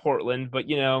Portland. But,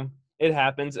 it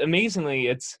happens. Amazingly,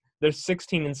 they're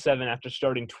 16-7 after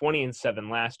starting 20-7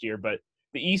 last year. But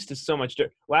the East is so much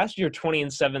different. Last year,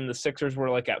 20-7, the Sixers were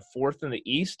like at fourth in the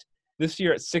East. This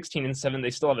year at 16-7,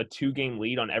 they still have a 2-game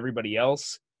lead on everybody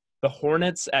else. The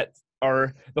Hornets,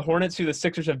 who the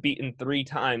Sixers have beaten 3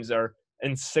 times, are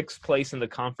in 6th place in the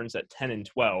conference at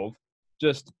 10-12.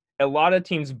 Just a lot of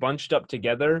teams bunched up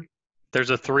together. There's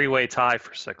a 3-way tie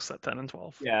for 6th at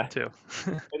 10-12. Yeah, too.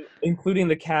 Including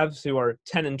the Cavs, who are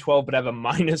 10-12 but have a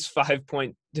minus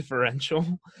 5-point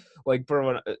differential. Like,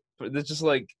 it's just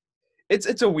like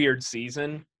it's a weird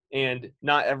season, and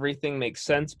not everything makes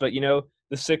sense. But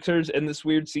the Sixers in this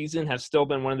weird season have still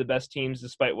been one of the best teams,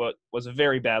 despite what was a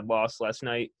very bad loss last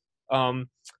night.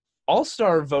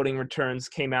 All-Star voting returns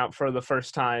came out for the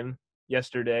first time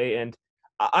yesterday, and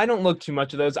I don't look too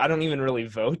much of those. I don't even really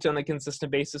vote on a consistent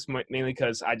basis, mainly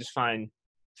because I just find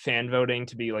fan voting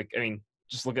to be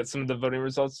just look at some of the voting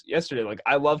results yesterday. Like,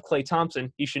 I love Klay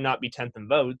Thompson. He should not be 10th in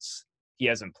votes. He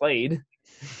hasn't played.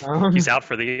 He's out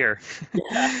for the year.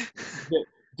 Yeah.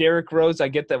 Derrick Rose, I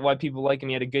get that why people like him.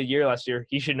 He had a good year last year.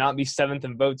 He should not be 7th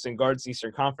in votes in Guards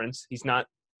Eastern Conference. He's not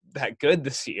that good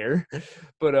this year.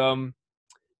 But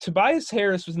Tobias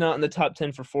Harris was not in the top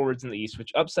 10 for forwards in the East,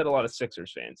 which upset a lot of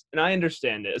Sixers fans. And I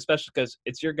understand it, especially because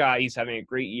it's your guy. He's having a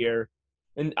great year.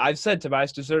 And I've said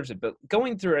Tobias deserves it. But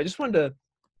going through it, I just wanted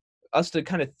us to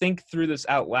kind of think through this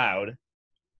out loud.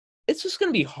 it's just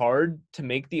going to be hard to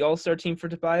make the All-Star team for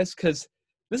Tobias because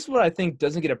this is what I think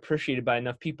doesn't get appreciated by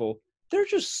enough people. There are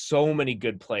just so many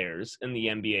good players in the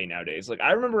NBA nowadays. Like,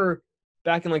 I remember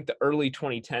back in, like, the early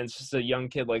 2010s, just a young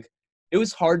kid, like, it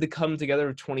was hard to come together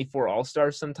with 24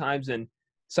 All-Stars sometimes, and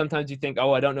sometimes you think,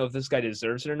 oh, I don't know if this guy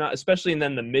deserves it or not, especially in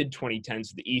then the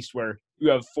mid-2010s of the East where you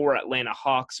have 4 Atlanta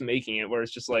Hawks making it, where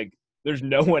it's just like there's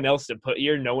no one else to put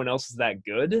here. No one else is that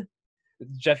good.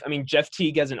 Jeff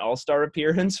Teague has an All-Star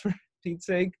appearance for Pete's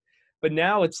sake. But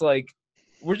now it's like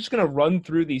we're just going to run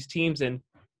through these teams, and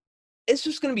it's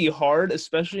just going to be hard,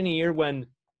 especially in a year when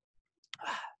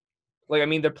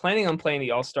they're planning on playing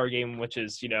the All-Star game, which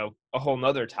is, a whole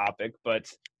nother topic, but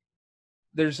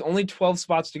there's only 12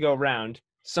 spots to go around.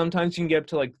 Sometimes you can get up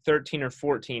to like 13 or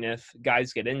 14 if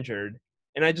guys get injured.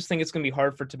 And I just think it's going to be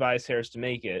hard for Tobias Harris to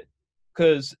make it.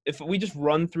 Because if we just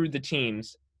run through the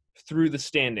teams, through the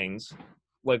standings,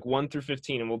 like 1 through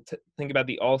 15, and we'll think about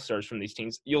the All-Stars from these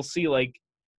teams, you'll see like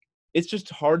it's just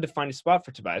hard to find a spot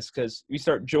for Tobias because we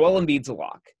start Joel Embiid's a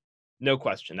lock. No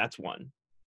question. That's one.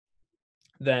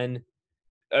 Then,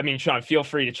 Sean, feel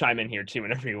free to chime in here too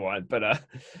whenever you want. But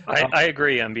I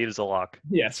agree. Embiid is a lock.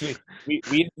 Yes,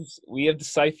 we have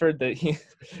deciphered that.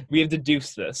 We have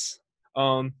deduced this.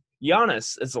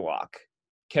 Giannis is a lock.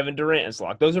 Kevin Durant is a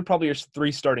lock. Those are probably your 3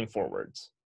 starting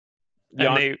forwards.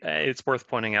 And it's worth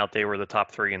pointing out they were the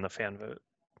top 3 in the fan vote.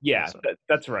 Yeah,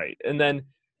 that's right. And then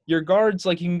your guards,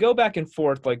 like, you can go back and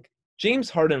forth. Like, James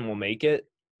Harden will make it.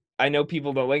 I know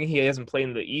people don't like him. He hasn't played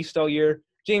in the East all year.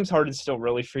 James Harden's still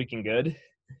really freaking good.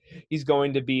 He's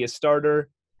going to be a starter.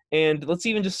 And let's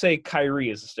even just say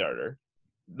Kyrie is a starter.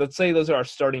 Let's say those are our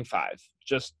starting 5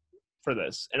 just for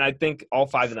this. And I think all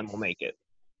 5 of them will make it.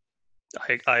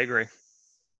 I agree.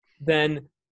 Then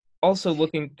also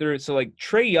looking through, so like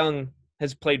Trae Young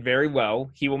has played very well.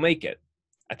 He will make it.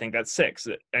 I think that's 6.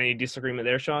 Any disagreement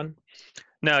there, Sean?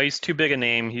 No, he's too big a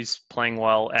name. He's playing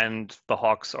well, and the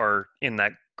Hawks are in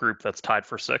that group that's tied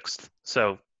for 6th.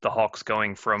 So the Hawks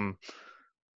going from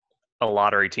a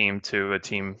lottery team to a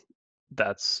team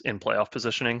that's in playoff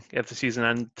positioning if the season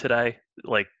ended today,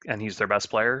 like, and he's their best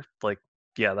player, like,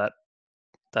 yeah,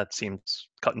 that seems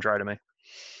cut and dry to me.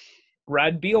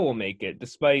 Brad Beal will make it,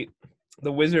 despite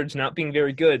the Wizards not being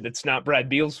very good. That's not Brad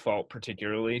Beal's fault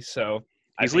particularly. So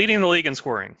he's leading the league in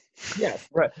scoring. Yes,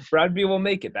 Brad Beal will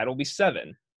make it. That'll be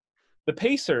 7. The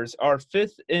Pacers are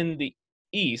 5th in the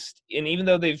East, and even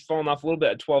though they've fallen off a little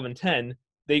bit at 12 and 10,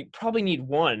 they probably need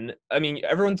 1.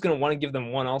 Everyone's going to want to give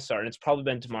them 1 All-Star, and it's probably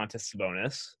been Domantas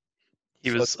Sabonis.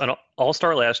 He was an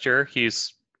All-Star last year.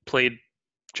 He's played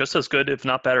just as good, if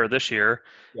not better, this year.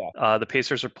 Yeah. The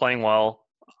Pacers are playing well.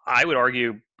 I would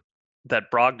argue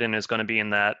that Brogdon is going to be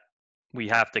in that we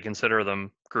have to consider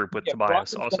them group with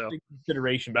Tobias Brogdon's also.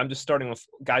 Consideration, but I'm just starting with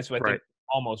guys who I think are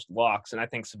almost locks, and I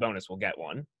think Sabonis will get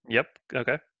 1. Yep.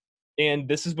 Okay. And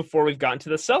this is before we've gotten to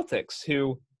the Celtics,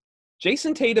 who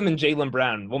Jason Tatum and Jaylen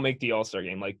Brown will make the All-Star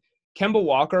game. Like, Kemba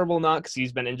Walker will not because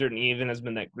he's been injured and even has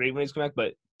been that great when he's come back,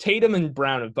 but Tatum and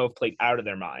Brown have both played out of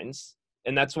their minds.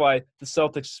 And that's why the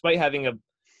Celtics, despite having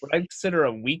what I consider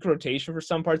a weak rotation for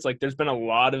some parts, like there's been a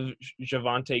lot of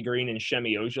Javonte Green and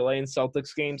Shemi Ojeleye in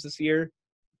Celtics games this year.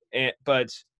 But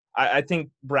I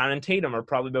think Brown and Tatum are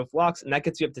probably both locks, and that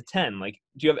gets you up to 10. Like,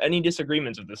 do you have any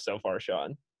disagreements with this so far,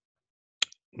 Sean?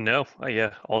 No.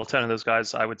 Yeah. All 10 of those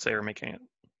guys, I would say, are making it.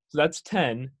 So that's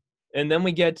 10. And then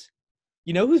we get,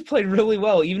 who's played really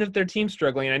well, even if their team's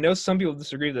struggling. And I know some people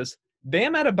disagree with this.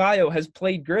 Bam Adebayo has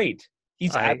played great.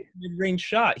 He's at a mid-range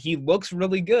shot. He looks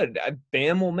really good.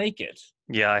 Bam will make it.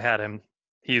 Yeah, I had him.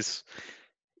 He's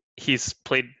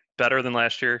played better than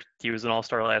last year. He was an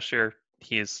All-Star last year.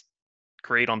 He is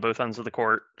great on both ends of the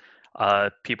court.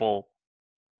 People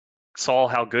saw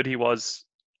how good he was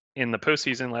in the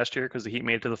postseason last year because the Heat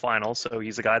made it to the finals. So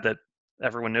he's a guy that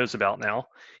everyone knows about now.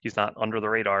 He's not under the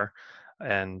radar.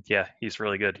 And yeah, he's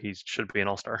really good. He should be an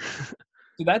All-Star.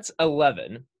 So that's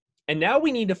 11. And now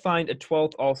we need to find a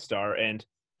 12th All-Star. And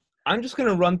I'm just going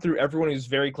to run through everyone who's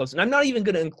very close. And I'm not even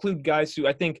going to include guys who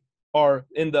I think are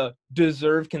in the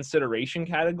deserve consideration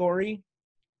category.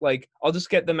 Like, I'll just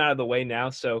get them out of the way now.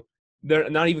 So they're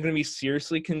not even going to be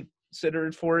seriously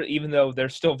considered for it, even though they're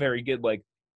still very good. Like,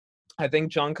 I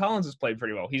think John Collins has played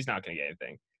pretty well. He's not going to get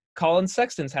anything. Colin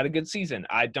Sexton's had a good season.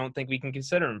 I don't think we can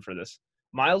consider him for this.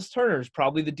 Miles Turner's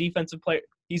probably the defensive player.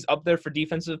 He's up there for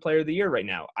defensive player of the year right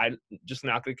now. I'm just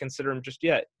not going to consider him just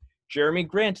yet. Jeremy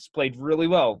Grant has played really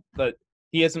well, but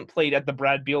he hasn't played at the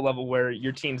Brad Beal level where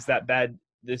your team's that bad.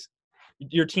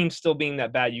 Your team's still being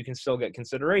that bad, you can still get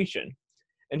consideration.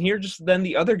 And here just then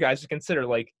the other guys to consider,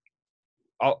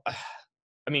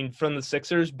 from the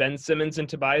Sixers, Ben Simmons and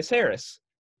Tobias Harris.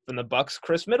 From the Bucks,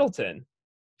 Chris Middleton.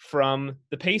 From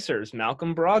the Pacers,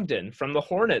 Malcolm Brogdon. From the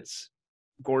Hornets,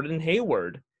 Gordon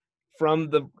Hayward. From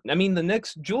the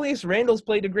Knicks, Julius Randle's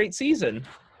played a great season.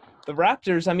 The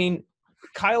Raptors,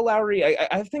 Kyle Lowry,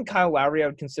 I think Kyle Lowry I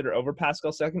would consider over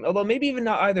Pascal Siakam, although maybe even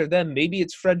not either of them. Maybe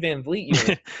it's Fred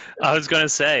VanVleet. I was going to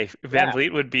say,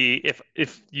 VanVleet would be,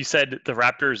 if you said the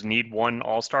Raptors need one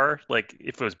All-Star, like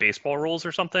if it was baseball rules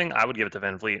or something, I would give it to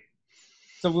VanVleet.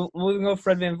 So we'll go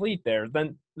Fred VanVleet there.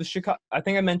 Then I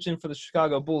think I mentioned for the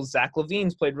Chicago Bulls, Zach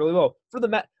LaVine's played really well. For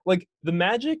the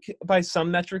Magic, by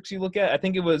some metrics you look at, I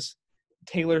think it was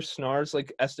Taylor Snar's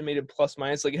estimated plus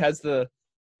minus. It has the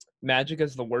Magic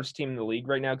as the worst team in the league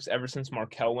right now because ever since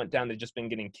Markelle went down, they've just been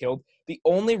getting killed. The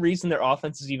only reason their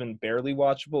offense is even barely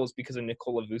watchable is because of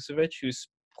Nikola Vucevic, who's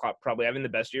probably having the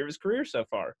best year of his career so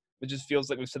far. It just feels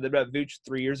like we've said that about Vuce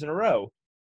 3 years in a row.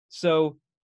 So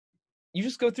you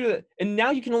just go through that, and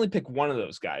now you can only pick one of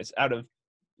those guys out of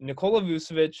Nikola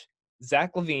Vucevic,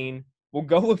 Zach LaVine. We'll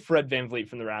go with Fred VanVleet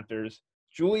from the Raptors,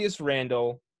 Julius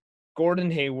Randle, Gordon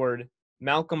Hayward,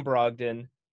 Malcolm Brogdon,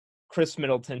 Chris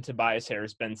Middleton, Tobias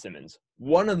Harris, Ben Simmons.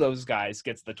 One of those guys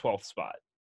gets the 12th spot.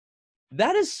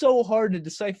 That is so hard to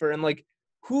decipher. And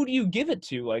who do you give it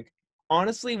to?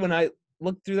 Honestly, when I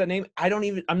look through that name,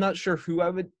 I'm not sure who I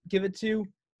would give it to.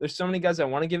 There's so many guys I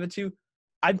want to give it to.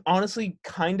 I've honestly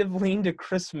kind of leaned to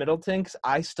Chris Middleton because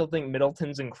I still think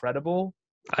Middleton's incredible.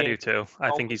 I do too.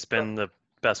 I think he's been the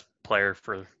best player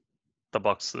for the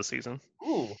Bucks this season.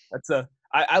 Ooh,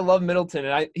 I love Middleton,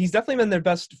 and he's definitely been their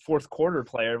best fourth quarter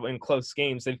player in close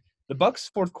games. The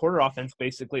Bucks' fourth quarter offense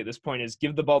basically at this point is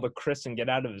give the ball to Chris and get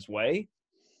out of his way,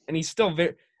 and he's still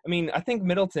very. I think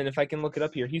Middleton, if I can look it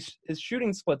up here, his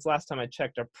shooting splits last time I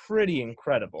checked are pretty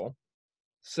incredible.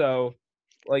 So,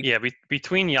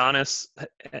 between Giannis,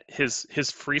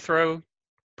 his free throw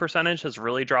percentage has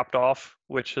really dropped off,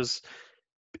 which is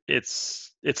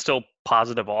it's still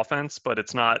positive offense, but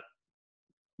it's not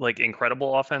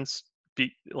incredible offense.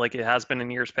 Like it has been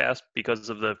in years past because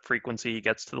of the frequency he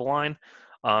gets to the line.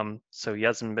 So he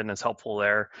hasn't been as helpful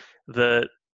there. The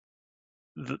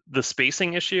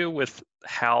spacing issue with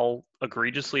how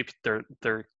egregiously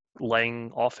they're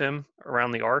laying off him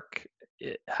around the arc,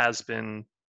 it has been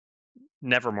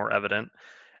never more evident,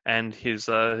 and his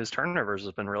turnovers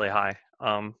have been really high.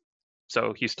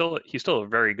 So he's still a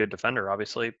very good defender,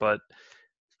 obviously, but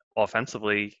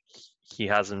offensively he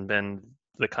hasn't been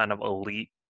the kind of elite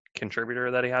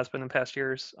contributor that he has been in past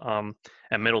years. And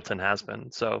Middleton has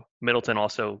been. So Middleton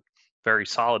also very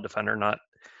solid defender, not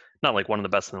like one of the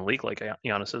best in the league like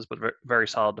Giannis is, but very, very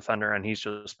solid defender, and he's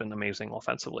just been amazing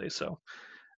offensively. So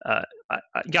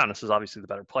Giannis is obviously the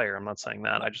better player. I'm not saying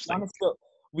that. I just think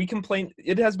we complain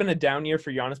it has been a down year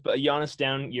for Giannis, but a Giannis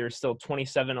down year is still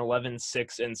 27, 11,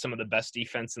 6, and some of the best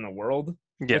defense in the world.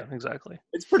 Yeah, exactly.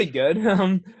 It's pretty good.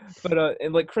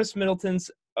 But Chris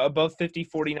Middleton's above 50,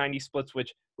 40, 90 splits,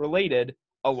 which related,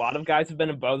 a lot of guys have been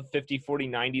above 50, 40,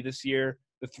 90 this year.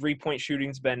 The three-point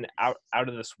shooting's been out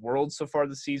of this world so far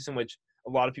this season, which a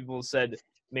lot of people have said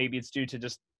maybe it's due to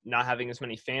just not having as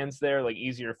many fans there,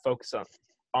 easier to focus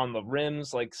on the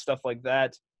rims, stuff like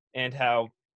that, and how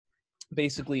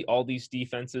basically all these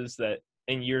defenses that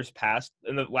in years past,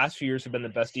 in the last few years have been the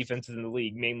best defenses in the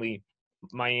league, mainly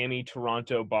Miami,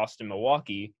 Toronto, Boston,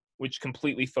 Milwaukee, which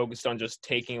completely focused on just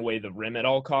taking away the rim at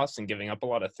all costs and giving up a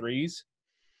lot of threes.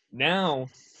 Now,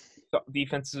 the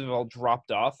defenses have all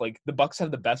dropped off. The Bucks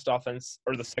have the best offense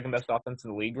or the second best offense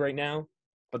in the league right now,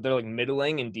 but they're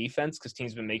middling in defense because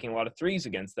teams have been making a lot of threes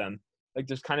against them.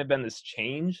 There's kind of been this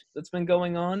change that's been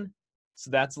going on. So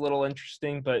that's a little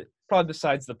interesting, but probably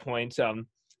besides the point.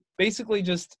 Basically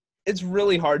just it's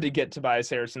really hard to get Tobias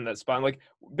Harris in that spot.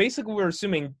 Basically we're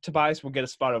assuming Tobias will get a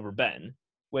spot over Ben,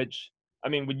 which,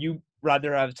 would you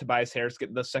rather have Tobias Harris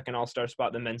get the second All-Star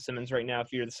spot than Ben Simmons right now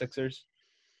if you're the Sixers?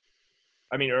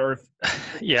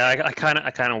 Yeah, I kind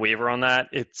of waver on that.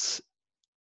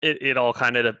 It all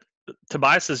kind of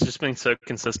Tobias has just been so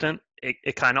consistent.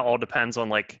 It kind of all depends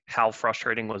on how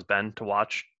frustrating was Ben to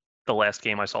watch the last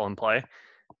game I saw him play,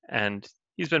 and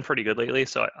he's been pretty good lately.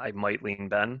 So I might lean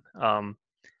Ben.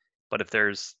 But if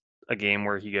there's a game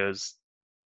where he goes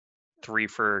 3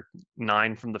 for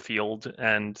 9 from the field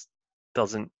and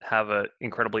doesn't have an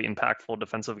incredibly impactful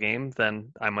defensive game,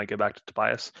 then I might go back to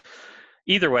Tobias.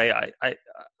 Either way,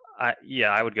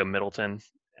 I would go Middleton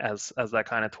as that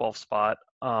kind of 12th spot.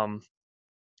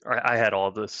 I had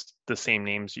all the same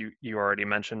names you already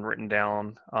mentioned written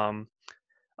down.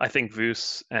 I think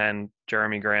Vuce and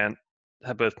Jeremy Grant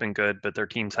have both been good, but their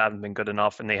teams haven't been good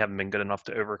enough, and they haven't been good enough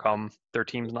to overcome their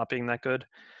teams not being that good.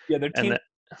 Yeah, to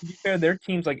be fair, their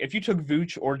teams, if you took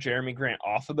Vooch or Jeremy Grant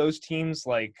off of those teams,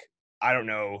 I don't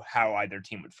know how either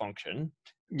team would function.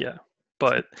 Yeah,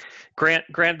 but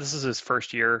Grant, this is his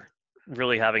first year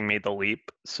really having made the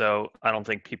leap, so I don't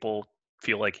think people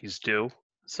feel like he's due.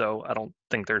 So I don't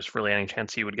think there's really any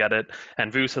chance he would get it.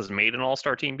 And Vus has made an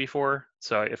all-star team before,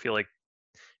 so I feel like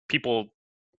people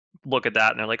look at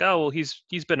that and they're like, oh, well, he's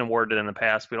been awarded in the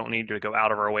past. We don't need to go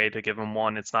out of our way to give him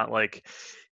one. It's not like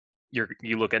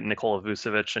you look at Nikola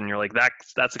Vucevic and you're like,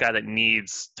 that's a guy that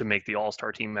needs to make the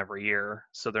all-star team every year.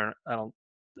 So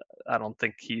I don't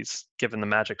think he's given the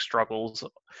Magic struggles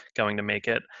going to make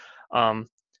it.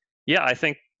 Yeah, I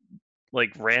think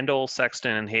like Randall,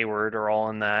 Sexton, and Hayward are all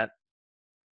in that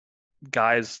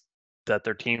guys that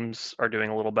their teams are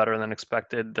doing a little better than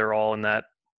expected. They're all in that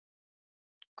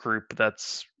group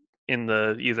that's in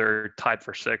the either tied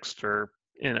for sixth or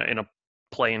in a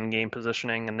play-in game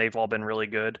positioning, and they've all been really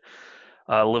good.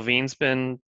 Levine's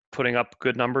been putting up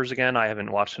good numbers again. I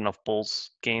haven't watched enough Bulls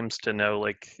games to know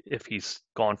like if he's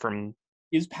gone from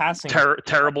He's passing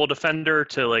terrible defender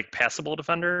to like passable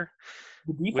defender.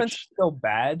 The defense is still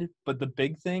bad, but the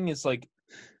big thing is like,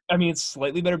 I mean, it's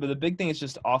slightly better, but the big thing is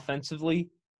just offensively,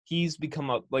 he's become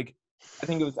a like. I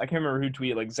think it was I can't remember who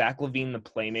tweeted like Zach LaVine, the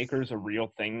playmaker, is a real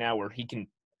thing now where he can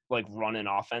like run an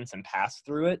offense and pass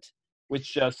through it,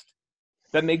 which just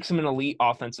that makes him an elite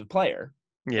offensive player.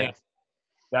 Yeah, and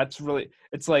that's really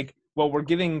it's like well we're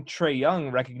giving Trae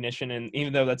Young recognition, and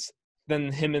even though that's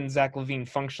then him and Zach LaVine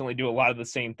functionally do a lot of the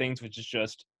same things, which is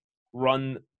just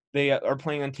run. They are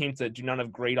playing on teams that do not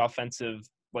have great offensive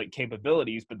like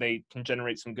capabilities, but they can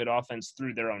generate some good offense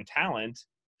through their own talent,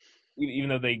 even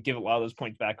though they give a lot of those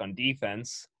points back on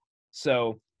defense.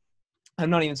 So I'm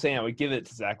not even saying I would give it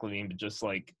to Zach LaVine, but just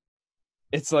like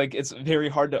it's very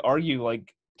hard to argue.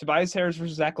 Like Tobias Harris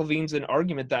versus Zach LaVine's an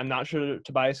argument that I'm not sure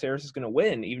Tobias Harris is going to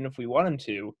win, even if we want him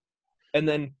to. And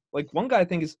then like one guy I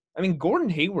think is, I mean, Gordon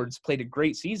Hayward's played a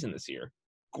great season this year.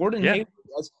 Hayward,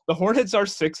 the Hornets are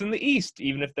 6th in the East,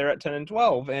 even if they're at 10 and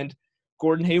 12, and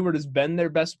Gordon Hayward has been their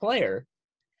best player.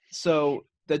 So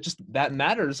that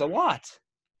matters a lot.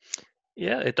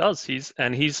 Yeah, it does. He's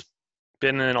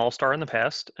been an all-star in the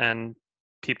past, and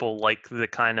people like the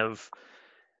kind of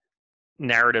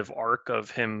narrative arc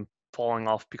of him falling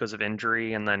off because of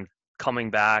injury and then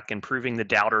coming back and proving the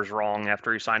doubters wrong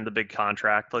after he signed the big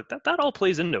contract. Like that all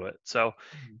plays into it. So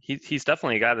he's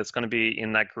definitely a guy that's going to be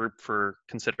in that group for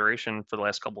consideration for the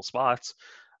last couple of spots.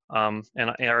 And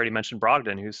I already mentioned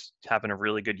Brogdon, who's having a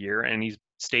really good year, and he's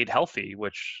stayed healthy,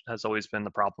 which has always been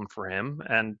the problem for him.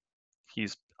 And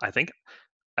I think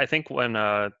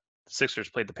when Sixers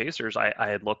played the Pacers, I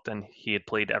had looked and he had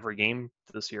played every game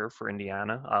this year for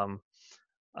Indiana.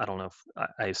 I don't know if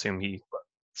I assume he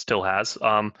still has.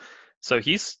 So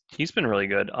he's been really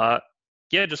good.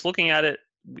 Yeah, just looking at it,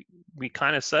 we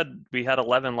kind of said we had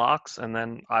 11 locks, and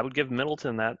then I would give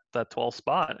Middleton that 12th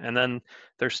spot. And then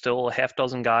there's still a half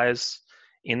dozen guys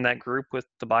in that group with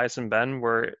Tobias and Ben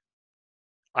where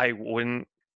I wouldn't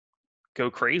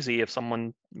go crazy if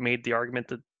someone made the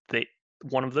argument that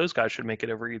one of those guys should make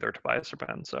it over either Tobias or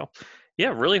Ben. So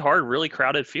yeah, really hard, really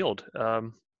crowded field.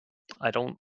 I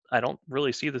don't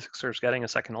really see the Sixers getting a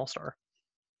second All-Star.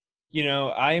 You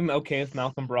know, I'm okay with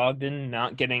Malcolm Brogdon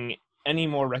not getting any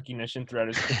more recognition throughout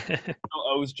his career. He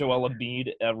owes Joel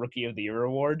Embiid a Rookie of the Year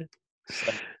award.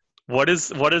 So. What is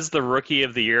the Rookie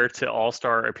of the Year to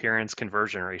All-Star appearance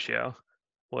conversion ratio?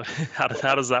 How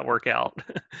does that work out?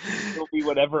 It'll be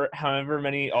however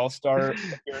many All-Star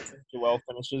appearances Joel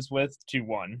finishes with to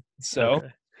 1. So,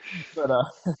 okay. But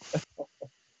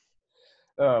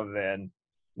oh man,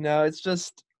 no,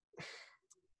 it's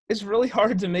really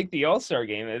hard to make the All-Star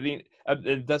game. I mean,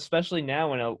 especially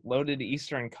now in a loaded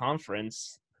Eastern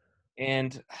Conference.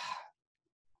 And,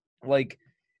 like,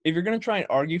 if you're going to try and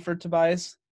argue for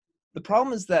Tobias, the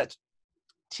problem is that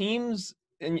teams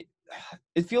 – and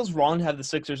it feels wrong to have the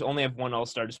Sixers only have one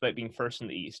All-Star despite being first in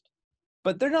the East.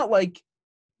 But they're not, like,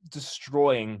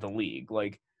 destroying the league.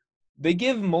 Like, they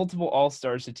give multiple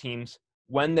All-Stars to teams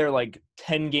when they're like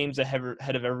 10 games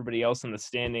ahead of everybody else in the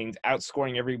standings,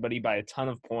 outscoring everybody by a ton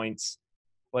of points.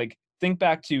 Like, think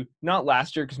back to not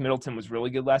last year because Middleton was really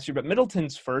good last year, but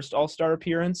Middleton's first All-Star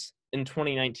appearance in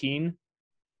 2019,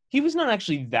 he was not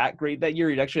actually that great that year.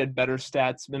 He'd actually had better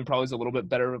stats, been probably a little bit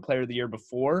better of a player the year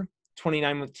before.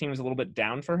 2019 was a little bit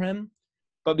down for him.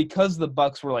 But because the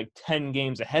Bucks were like 10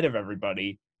 games ahead of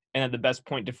everybody and had the best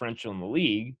point differential in the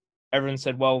league, everyone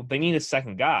said, well, they need a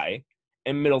second guy.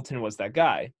 And Middleton was that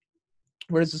guy.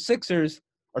 Whereas the Sixers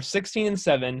are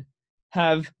 16-7,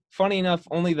 have, funny enough,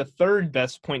 only the third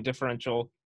best point differential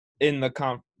in the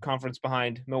conference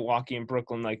behind Milwaukee and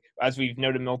Brooklyn. Like, as we've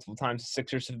noted multiple times, the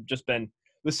Sixers have just been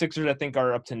The Sixers, I think,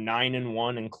 are up to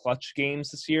 9-1 in clutch games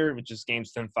this year, which is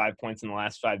games within 5 points in the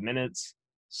last 5 minutes.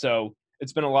 So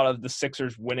it's been a lot of the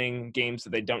Sixers winning games that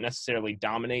they don't necessarily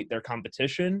dominate their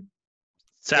competition.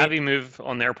 Savvy move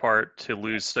on their part to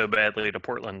lose so badly to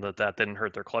Portland that didn't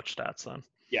hurt their clutch stats then.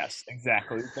 Yes,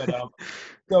 exactly. But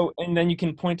and then you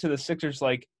can point to the Sixers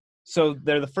so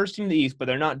they're the first team in the East, but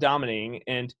they're not dominating.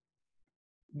 And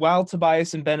while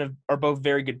Tobias and Ben are both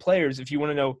very good players, if you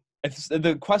want to know, if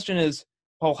the question is,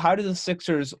 how do the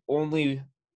Sixers only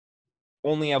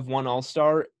have one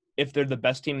All-Star if they're the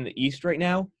best team in the East right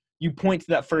now? You point to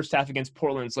that first half against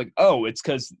Portland. It's like, it's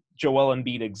because Joel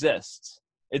Embiid exists.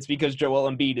 It's because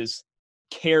Joel Embiid is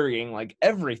carrying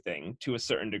everything to a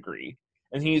certain degree.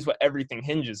 And he's what everything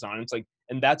hinges on. It's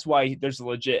and that's why there's a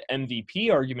legit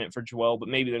MVP argument for Joel, but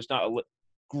maybe there's not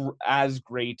as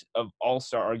great of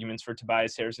all-star arguments for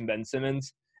Tobias Harris and Ben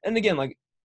Simmons. And again,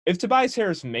 if Tobias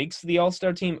Harris makes the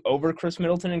all-star team over Chris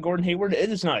Middleton and Gordon Hayward, it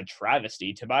is not a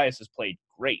travesty. Tobias has played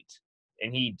great,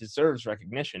 and he deserves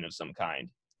recognition of some kind.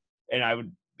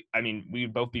 And we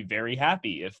would both be very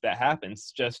happy if that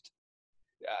happens.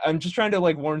 I'm just trying to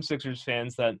warn Sixers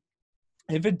fans that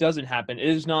if it doesn't happen, it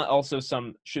is not also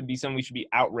should be something we should be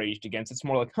outraged against. It's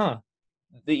more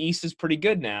the East is pretty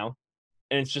good now,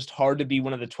 and it's just hard to be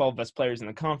one of the 12 best players in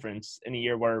the conference in a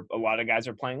year where a lot of guys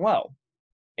are playing well.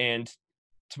 And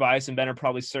Tobias and Ben are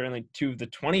probably certainly 2 of the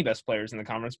 20 best players in the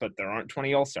conference, but there aren't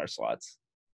 20 all-star slots.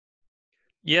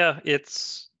 Yeah,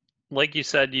 it's like you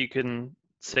said, you can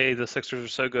say the Sixers are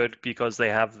so good because they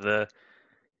have the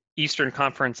Eastern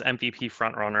Conference MVP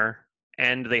frontrunner,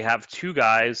 and they have 2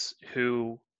 guys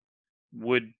who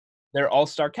they're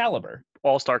all-star caliber.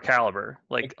 All-star caliber.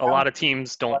 A lot of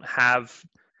teams don't have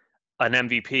an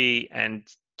MVP and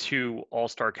 2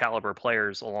 all-star caliber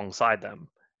players alongside them,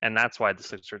 and that's why the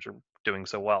Sixers are doing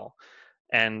so well.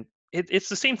 And it's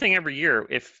the same thing every year.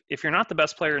 If you're not the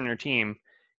best player in your team,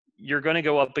 you're going to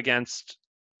go up against,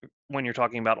 when you're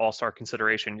talking about all-star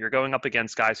consideration, you're going up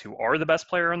against guys who are the best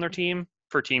player on their team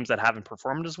for teams that haven't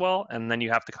performed as well. And then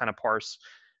you have to kind of parse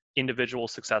individual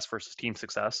success versus team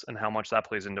success and how much that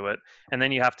plays into it. And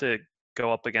then you have to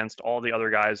go up against all the other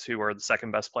guys who are the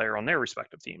second best player on their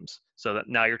respective teams. So that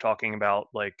now you're talking about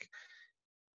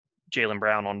Jaylen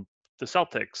Brown on the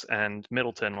Celtics and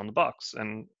Middleton on the Bucks,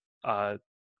 and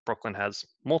Brooklyn has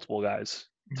multiple guys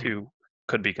who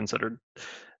could be considered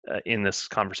in this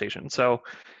conversation. So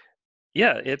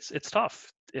yeah, it's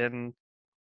tough. And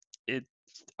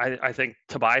I think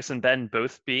Tobias and Ben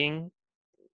both being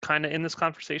kind of in this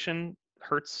conversation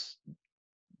hurts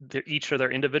each of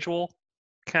their individual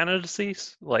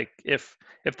candidacies. If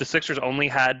the Sixers only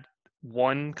had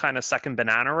one kind of second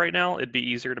banana right now, it'd be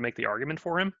easier to make the argument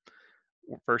for him,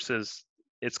 versus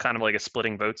it's kind of like a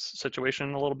splitting votes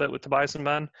situation a little bit with Tobias and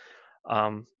Ben.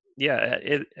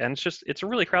 It's a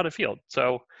really crowded field.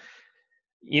 So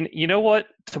you know what,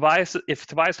 if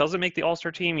Tobias doesn't make the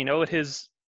All-Star team, you know what his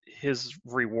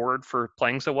reward for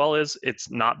playing so well is? It's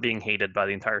not being hated by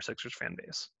the entire Sixers fan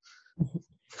base.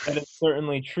 That is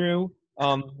certainly true.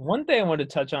 One thing I wanted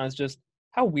to touch on is just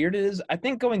how weird it is. I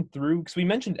think going through, because we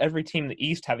mentioned every team in the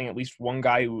East having at least one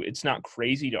guy who it's not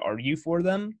crazy to argue for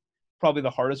them. Probably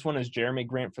the hardest one is Jeremy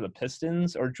Grant for the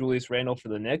Pistons or Julius Randle for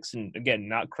the Knicks. And again,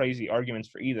 not crazy arguments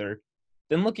for either.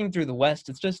 Then looking through the West,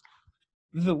 it's just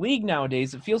the league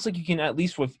nowadays, it feels like you can at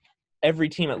least with every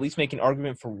team at least make an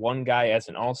argument for one guy as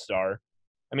an all-star.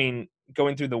 I mean,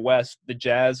 going through the West, the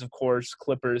Jazz, of course,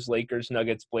 Clippers, Lakers,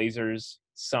 Nuggets, Blazers,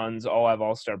 Suns all have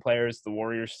all-star players. The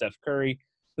Warriors, Steph Curry.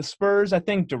 The Spurs, I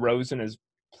think DeRozan has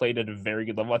played at a very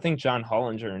good level. I think John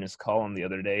Hollinger in his column the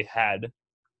other day had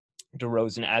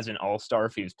DeRozan as an all-star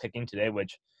if he was picking today,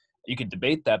 which you could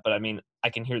debate that, but I mean, I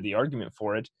can hear the argument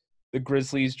for it. The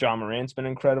Grizzlies, John Morant's been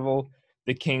incredible.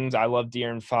 The Kings, I love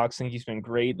De'Aaron Fox. I think he's been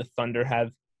great. The Thunder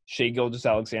have Shai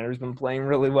Gilgeous-Alexander's been playing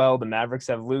really well. The Mavericks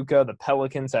have Luka. The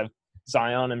Pelicans have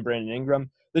Zion and Brandon Ingram.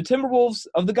 The Timberwolves,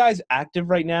 of the guys active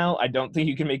right now, I don't think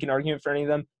you can make an argument for any of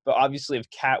them. But obviously, if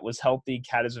Cat was healthy,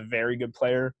 Cat is a very good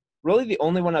player. Really, the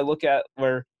only one I look at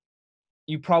where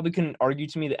you probably couldn't argue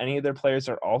to me that any of their players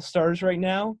are all-stars right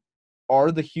now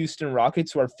are the Houston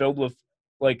Rockets, who are filled with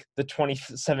the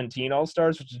 2017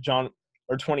 all-stars, which is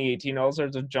 2018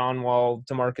 all-stars of John Wall,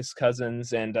 DeMarcus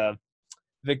Cousins, and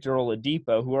Victor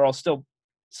Oladipo, who are all still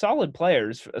solid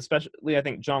players. Especially, I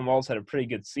think John Wall's had a pretty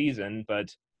good season,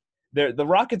 but the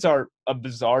Rockets are a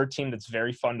bizarre team that's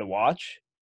very fun to watch.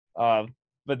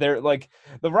 But they're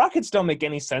the Rockets don't make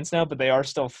any sense now, but they are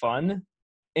still fun.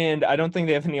 And I don't think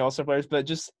they have any all-star players, but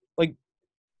just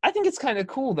I think it's kind of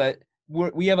cool that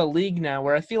we have a league now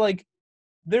where I feel like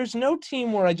there's no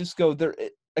team where I just go,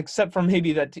 except for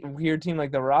maybe that weird team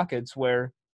like the Rockets,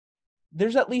 where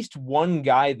there's at least one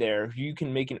guy there who you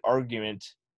can make an argument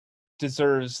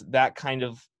deserves that kind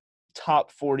of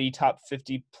top 40, top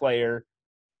 50 player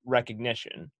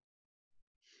recognition.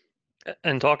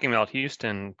 And talking about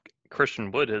Houston,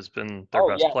 Christian Wood has been their Oh,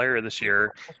 best yeah. player this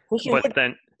year. Christian But Wood,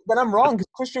 then I'm wrong because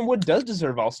Christian Wood does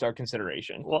deserve All-Star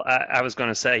consideration. Well, I was going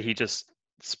to say he just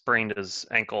sprained his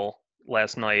ankle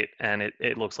last night, and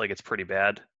it looks like it's pretty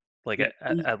bad, like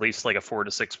at least like a 4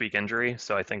 to 6 week injury.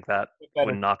 So I think that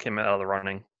would knock him out of the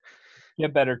running.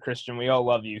 Get better, Christian. We all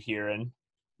love you here in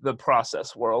the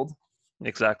process world.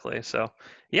 Exactly. So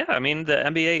yeah, I mean the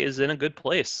NBA is in a good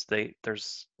place.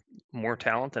 There's more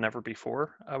talent than ever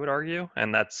before, I would argue,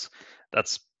 and that's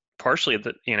partially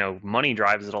that money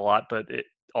drives it a lot, but it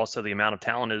also the amount of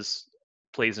talent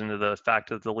plays into the fact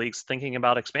that the league's thinking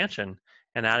about expansion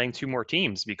and adding 2 more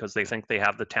teams because they think they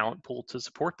have the talent pool to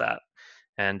support that.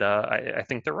 And I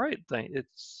think they're right.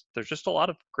 There's just a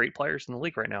lot of great players in the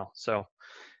league right now, so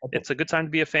it's a good time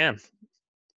to be a fan.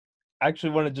 I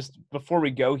actually want to just, before we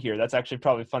go here, that's actually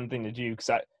probably a fun thing to do because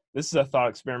this is a thought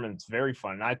experiment. It's very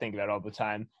fun. And I think about it all the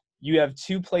time. You have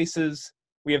 2 places.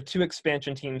 We have 2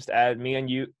 expansion teams to add. Me and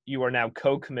you are now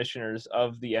co-commissioners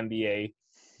of the NBA.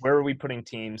 Where are we putting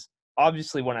teams?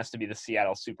 Obviously, one has to be the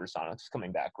Seattle Supersonics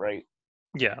coming back, right?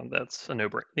 Yeah, that's a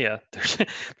no-brainer. Yeah,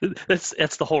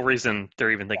 that's the whole reason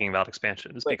they're even thinking about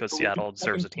expansion is because Seattle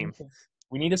deserves a team.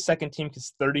 We need a second team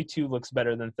because 32 looks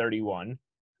better than 31.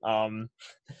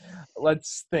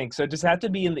 Let's think. So does it have to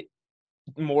be in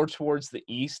more towards the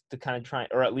east to kind of try,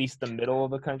 or at least the middle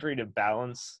of the country to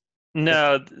balance?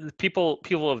 No, people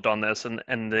have done this, and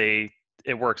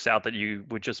it works out that you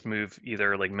would just move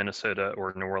either like Minnesota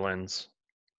or New Orleans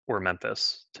or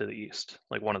Memphis to the east,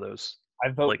 like one of those.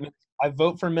 I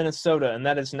vote for Minnesota, and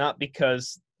that is not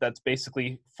because that's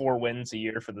basically 4 wins a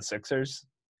year for the Sixers.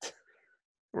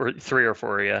 Or 3 or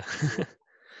 4, yeah.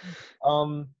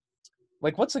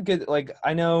 Like what's a good, like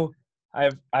I know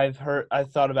I've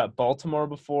thought about Baltimore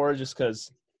before just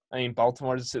because I mean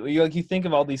Baltimore is like you think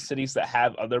of all these cities that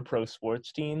have other pro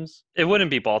sports teams. It wouldn't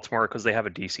be Baltimore because they have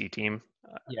a DC team.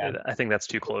 Yeah, I think that's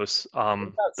too close.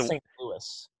 St.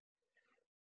 Louis.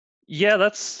 Yeah,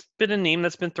 that's been a name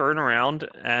that's been thrown around,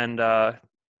 and I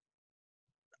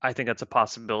think that's a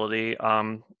possibility.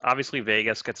 Obviously,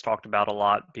 Vegas gets talked about a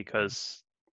lot because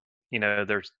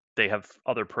they have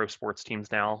other pro sports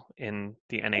teams now in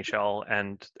the NHL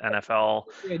and NFL.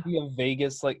 The idea of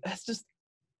Vegas, like that's just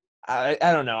I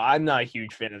don't know. I'm not a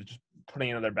huge fan of just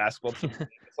putting another basketball team.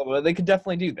 Although they could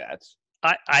definitely do that.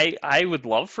 I would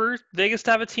love for Vegas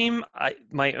to have a team.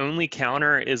 My only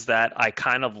counter is that I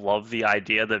kind of love the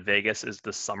idea that Vegas is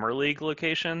the summer league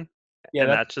location. Yeah,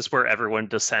 and that's just where everyone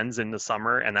descends in the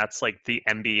summer, and that's like the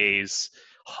NBA's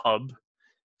hub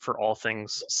for all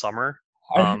things summer.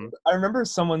 I remember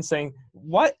someone saying,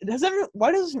 why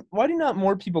do not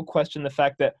more people question the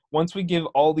fact that once we give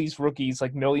all these rookies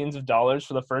like millions of dollars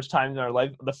for the first time in our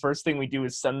life, the first thing we do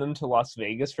is send them to Las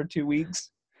Vegas for 2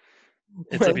 weeks?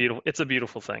 It's a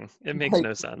beautiful thing. It makes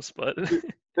no sense, but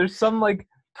there's some like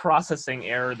processing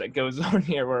error that goes on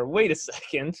here where wait a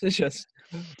second,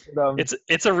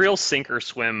 it's a real sink or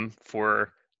swim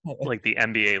for like the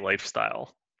NBA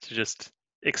lifestyle to just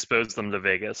expose them to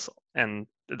Vegas, and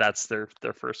that's their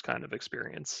first kind of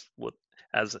experience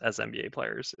as NBA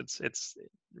players. It's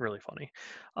really funny.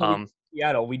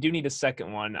 Seattle, we do need a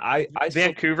second one.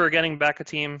 Vancouver getting back a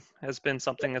team has been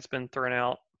something that's been thrown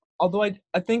out. Although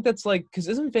I think that's like because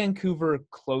isn't Vancouver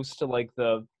close to like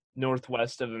the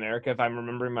northwest of America if I'm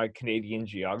remembering my Canadian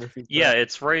geography? Yeah,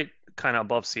 it's right kind of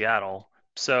above Seattle.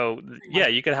 So yeah,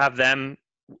 you could have them,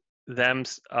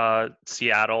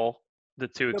 Seattle, the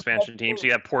 2 expansion teams.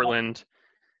 You have Portland.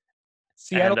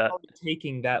 Seattle's already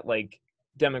taking that like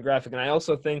demographic, and I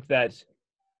also think that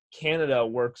Canada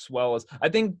works well as I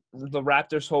think the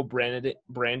Raptors' whole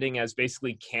branding as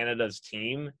basically Canada's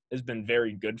team has been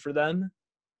very good for them.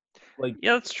 Like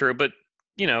yeah, that's true, but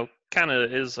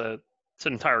Canada is it's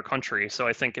an entire country, so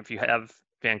I think if you have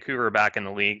Vancouver back in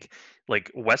the league,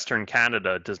 like Western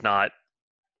Canada does not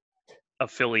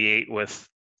affiliate with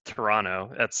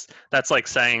Toronto. That's like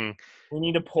saying we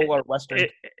need to pull our Western.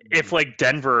 If like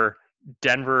Denver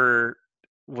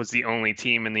was the only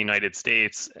team in the United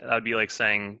States, that'd be like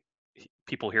saying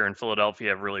people here in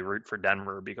Philadelphia really root for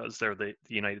Denver because they're the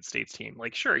United States team.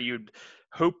 Like, sure, you'd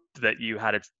hope that you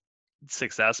had a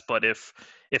success, but if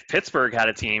Pittsburgh had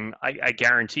a team, I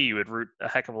guarantee you would root a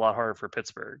heck of a lot harder for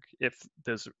Pittsburgh if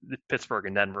Pittsburgh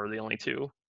and Denver are the only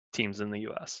 2 teams in the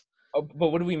U.S. Oh, but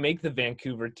what do we make the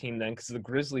Vancouver team then? Because the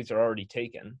Grizzlies are already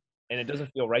taken. and it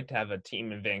doesn't feel right to have a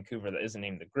team in Vancouver that isn't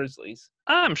named the Grizzlies.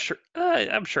 I'm sure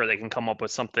they can come up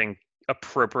with something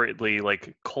appropriately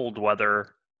like cold weather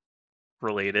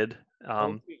related.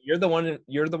 You're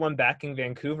the one backing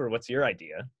Vancouver. What's your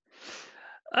idea?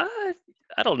 I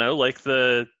don't know, like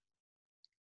the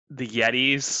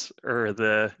Yetis or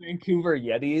the Vancouver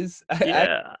Yetis.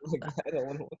 yeah. I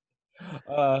don't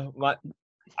want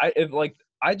to.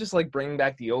 I just like bringing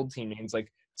back the old team names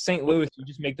like St. Louis. You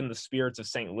just make them the Spirits of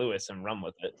St. Louis and run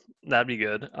with it. That'd be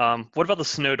good. What about the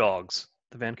Snow Dogs?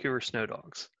 The Vancouver Snow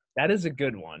Dogs. That is a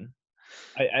good one.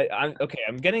 I'm okay.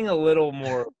 I'm getting a little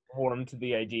more warm to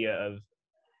the idea of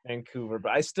Vancouver,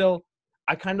 but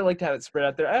I kind of like to have it spread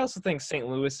out there. I also think St.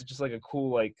 Louis is just like a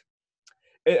cool like.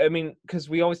 I mean, because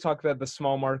we always talk about the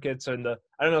small markets and I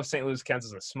don't know if St. Louis counts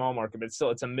as a small market, but still,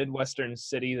 it's a Midwestern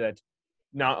city that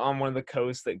not on one of the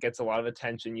coasts that gets a lot of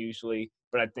attention usually.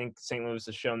 But I think St. Louis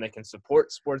has shown they can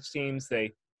support sports teams.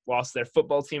 They lost their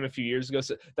football team a few years ago.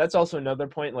 So that's also another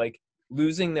point, like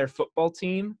losing their football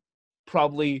team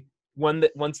probably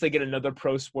once they get another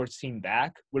pro sports team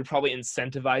back would probably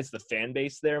incentivize the fan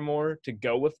base there more to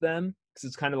go with them. Because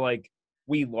it's kind of like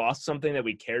we lost something that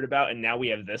we cared about and now we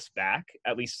have this back,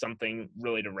 at least something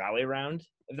really to rally around,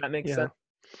 if that makes sense.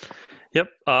 Yep.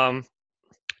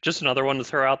 Just another one to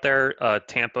throw out there.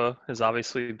 Tampa has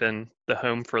obviously been the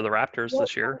home for the Raptors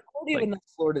this year.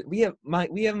 Florida. We have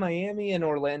Miami and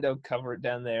Orlando covered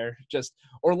down there. Just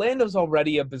Orlando's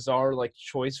already a bizarre like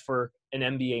choice for an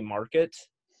NBA market.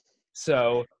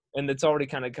 So, and it's already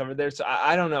kind of covered there. So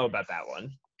I don't know about that one.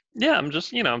 Yeah, I'm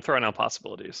just, I'm throwing out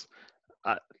possibilities.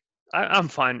 I'm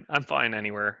fine. I'm fine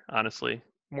anywhere, honestly.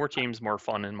 More teams, more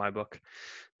fun in my book.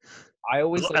 I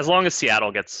always as long as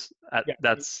Seattle gets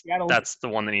that's the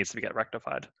one that needs to get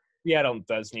rectified. Seattle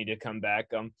does need to come back.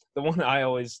 The one I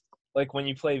always like when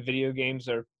you play video games,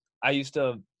 or I used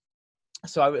to.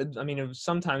 So it was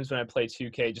sometimes when I play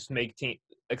 2K, just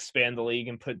expand the league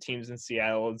and put teams in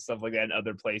Seattle and stuff like that in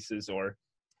other places. Or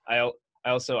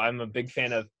I'm a big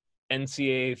fan of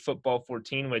NCAA Football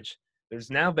 14, which there's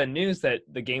now been news that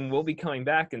the game will be coming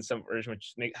back in some version,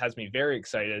 which has me very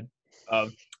excited.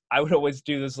 I would always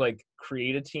do this like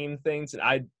create a team things, and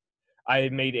I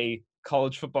made a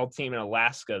college football team in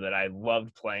Alaska that I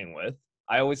loved playing with.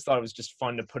 I always thought it was just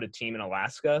fun to put a team in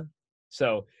Alaska.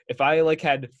 So if I like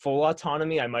had full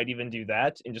autonomy, I might even do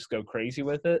that and just go crazy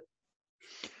with it.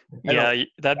 Yeah,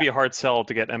 that'd be a hard sell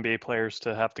to get NBA players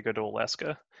to have to go to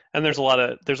Alaska. And there's a lot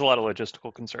of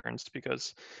logistical concerns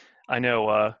because I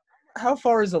know. How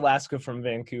far is Alaska from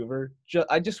Vancouver?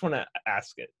 I just want to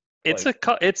ask it. It's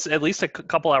it's at least a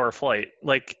couple hour flight.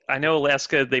 Like I know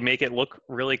Alaska, they make it look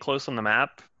really close on the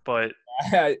map, but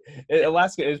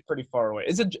Alaska is pretty far away.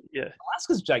 Yeah.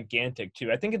 Alaska's gigantic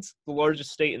too. I think it's the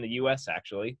largest state in the U.S.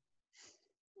 actually.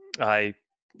 I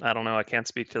don't know. I can't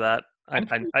speak to that.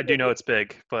 I do know it's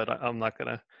big, but I'm not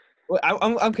gonna. Well,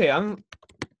 I'm okay.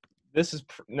 This is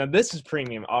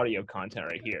premium audio content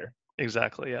right here.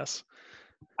 Exactly. Yes.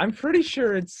 I'm pretty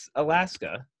sure it's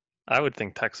Alaska. I would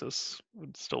think Texas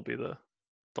would still be the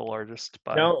largest.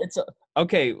 No, it's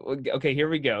okay. Okay, here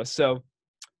we go. So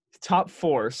top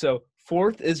 4. So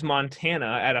 4th is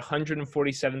Montana at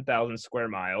 147,000 square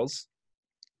miles.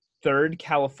 3rd,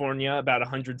 California, about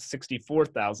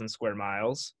 164,000 square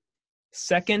miles.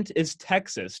 2nd is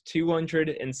Texas,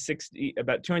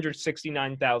 about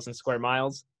 269,000 square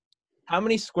miles. How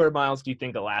many square miles do you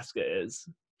think Alaska is?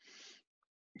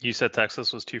 You said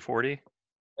Texas was 240?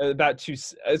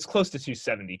 It's close to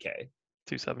 270K.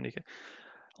 270K.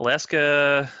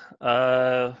 Alaska,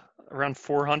 around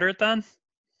 400 then?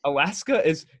 Alaska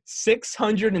is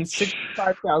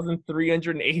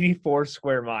 665,384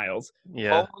 square miles.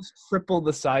 Yeah. Almost triple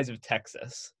the size of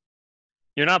Texas.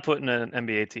 You're not putting an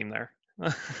NBA team there.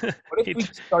 What if we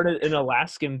started an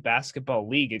Alaskan basketball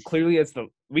league? We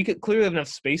could clearly have enough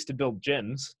space to build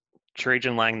gyms.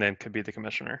 Trajan Langdon could be the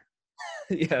commissioner.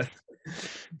 Yeah.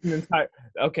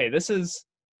 Okay, this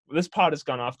pod has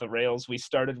gone off the rails. We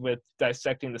started with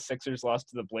dissecting the Sixers' loss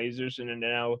to the Blazers, and are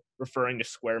now referring to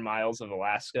square miles of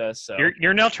Alaska. So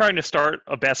you're now trying to start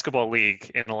a basketball league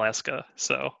in Alaska.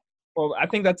 So well, I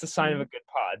think that's a sign of a good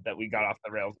pod that we got off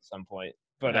the rails at some point.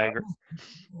 But I agree.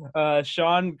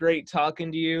 Sean, great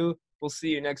talking to you. We'll see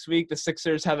you next week. The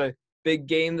Sixers have a big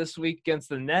game this week against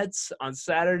the Nets on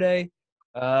Saturday.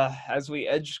 As we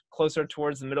edge closer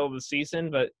towards the middle of the season,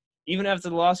 but even after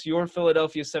the loss, your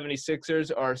Philadelphia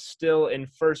 76ers are still in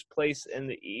first place in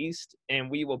the East, and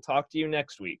we will talk to you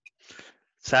next week.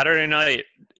 Saturday night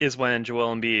is when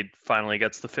Joel Embiid finally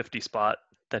gets the 50 spot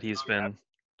that he's been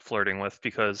flirting with,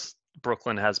 because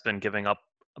Brooklyn has been giving up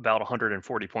about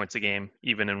 140 points a game,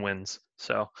 even in wins.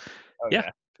 So,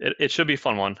 it should be a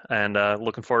fun one, and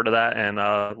looking forward to that, and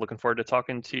looking forward to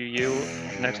talking to you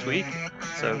next week.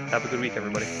 So have a good week,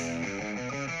 everybody.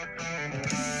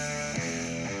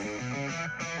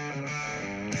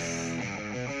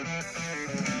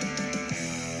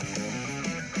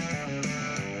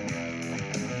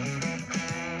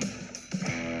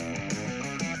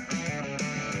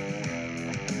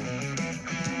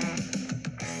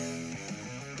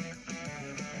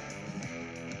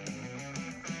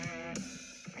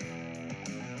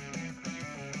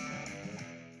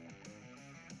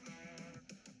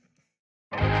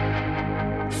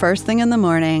 First thing in the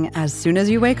morning, as soon as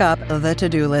you wake up, the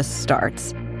to-do list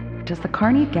starts. Does the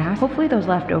car need gas? Hopefully those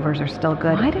leftovers are still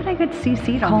good. Why did I get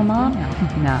CC'd on Mom?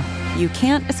 No. You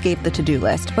can't escape the to-do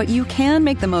list, but you can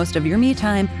make the most of your me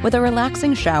time with a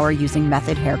relaxing shower using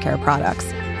Method Hair Care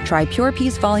products. Try Pure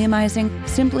Peace Volumizing,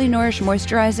 Simply Nourish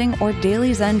Moisturizing, or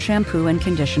Daily Zen Shampoo and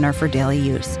Conditioner for daily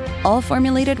use. All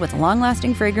formulated with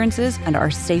long-lasting fragrances and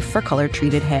are safe for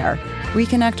color-treated hair.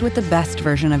 Reconnect with the best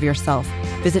version of yourself.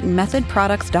 Visit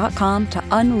methodproducts.com to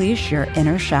unleash your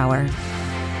inner shower.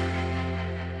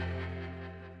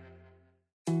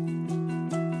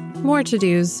 More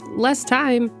to-dos, less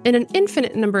time, and an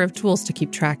infinite number of tools to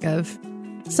keep track of.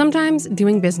 Sometimes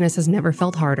doing business has never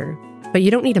felt harder, but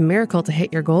you don't need a miracle to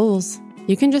hit your goals.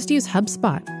 You can just use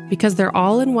HubSpot, because their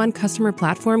all-in-one customer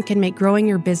platform can make growing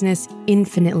your business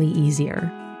infinitely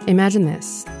easier. Imagine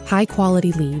this: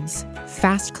 high-quality leads,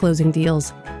 fast closing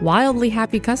deals, wildly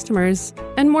happy customers,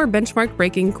 and more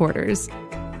benchmark-breaking quarters.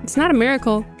 It's not a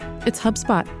miracle, it's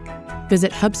HubSpot.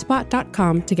 Visit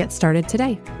HubSpot.com to get started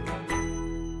today.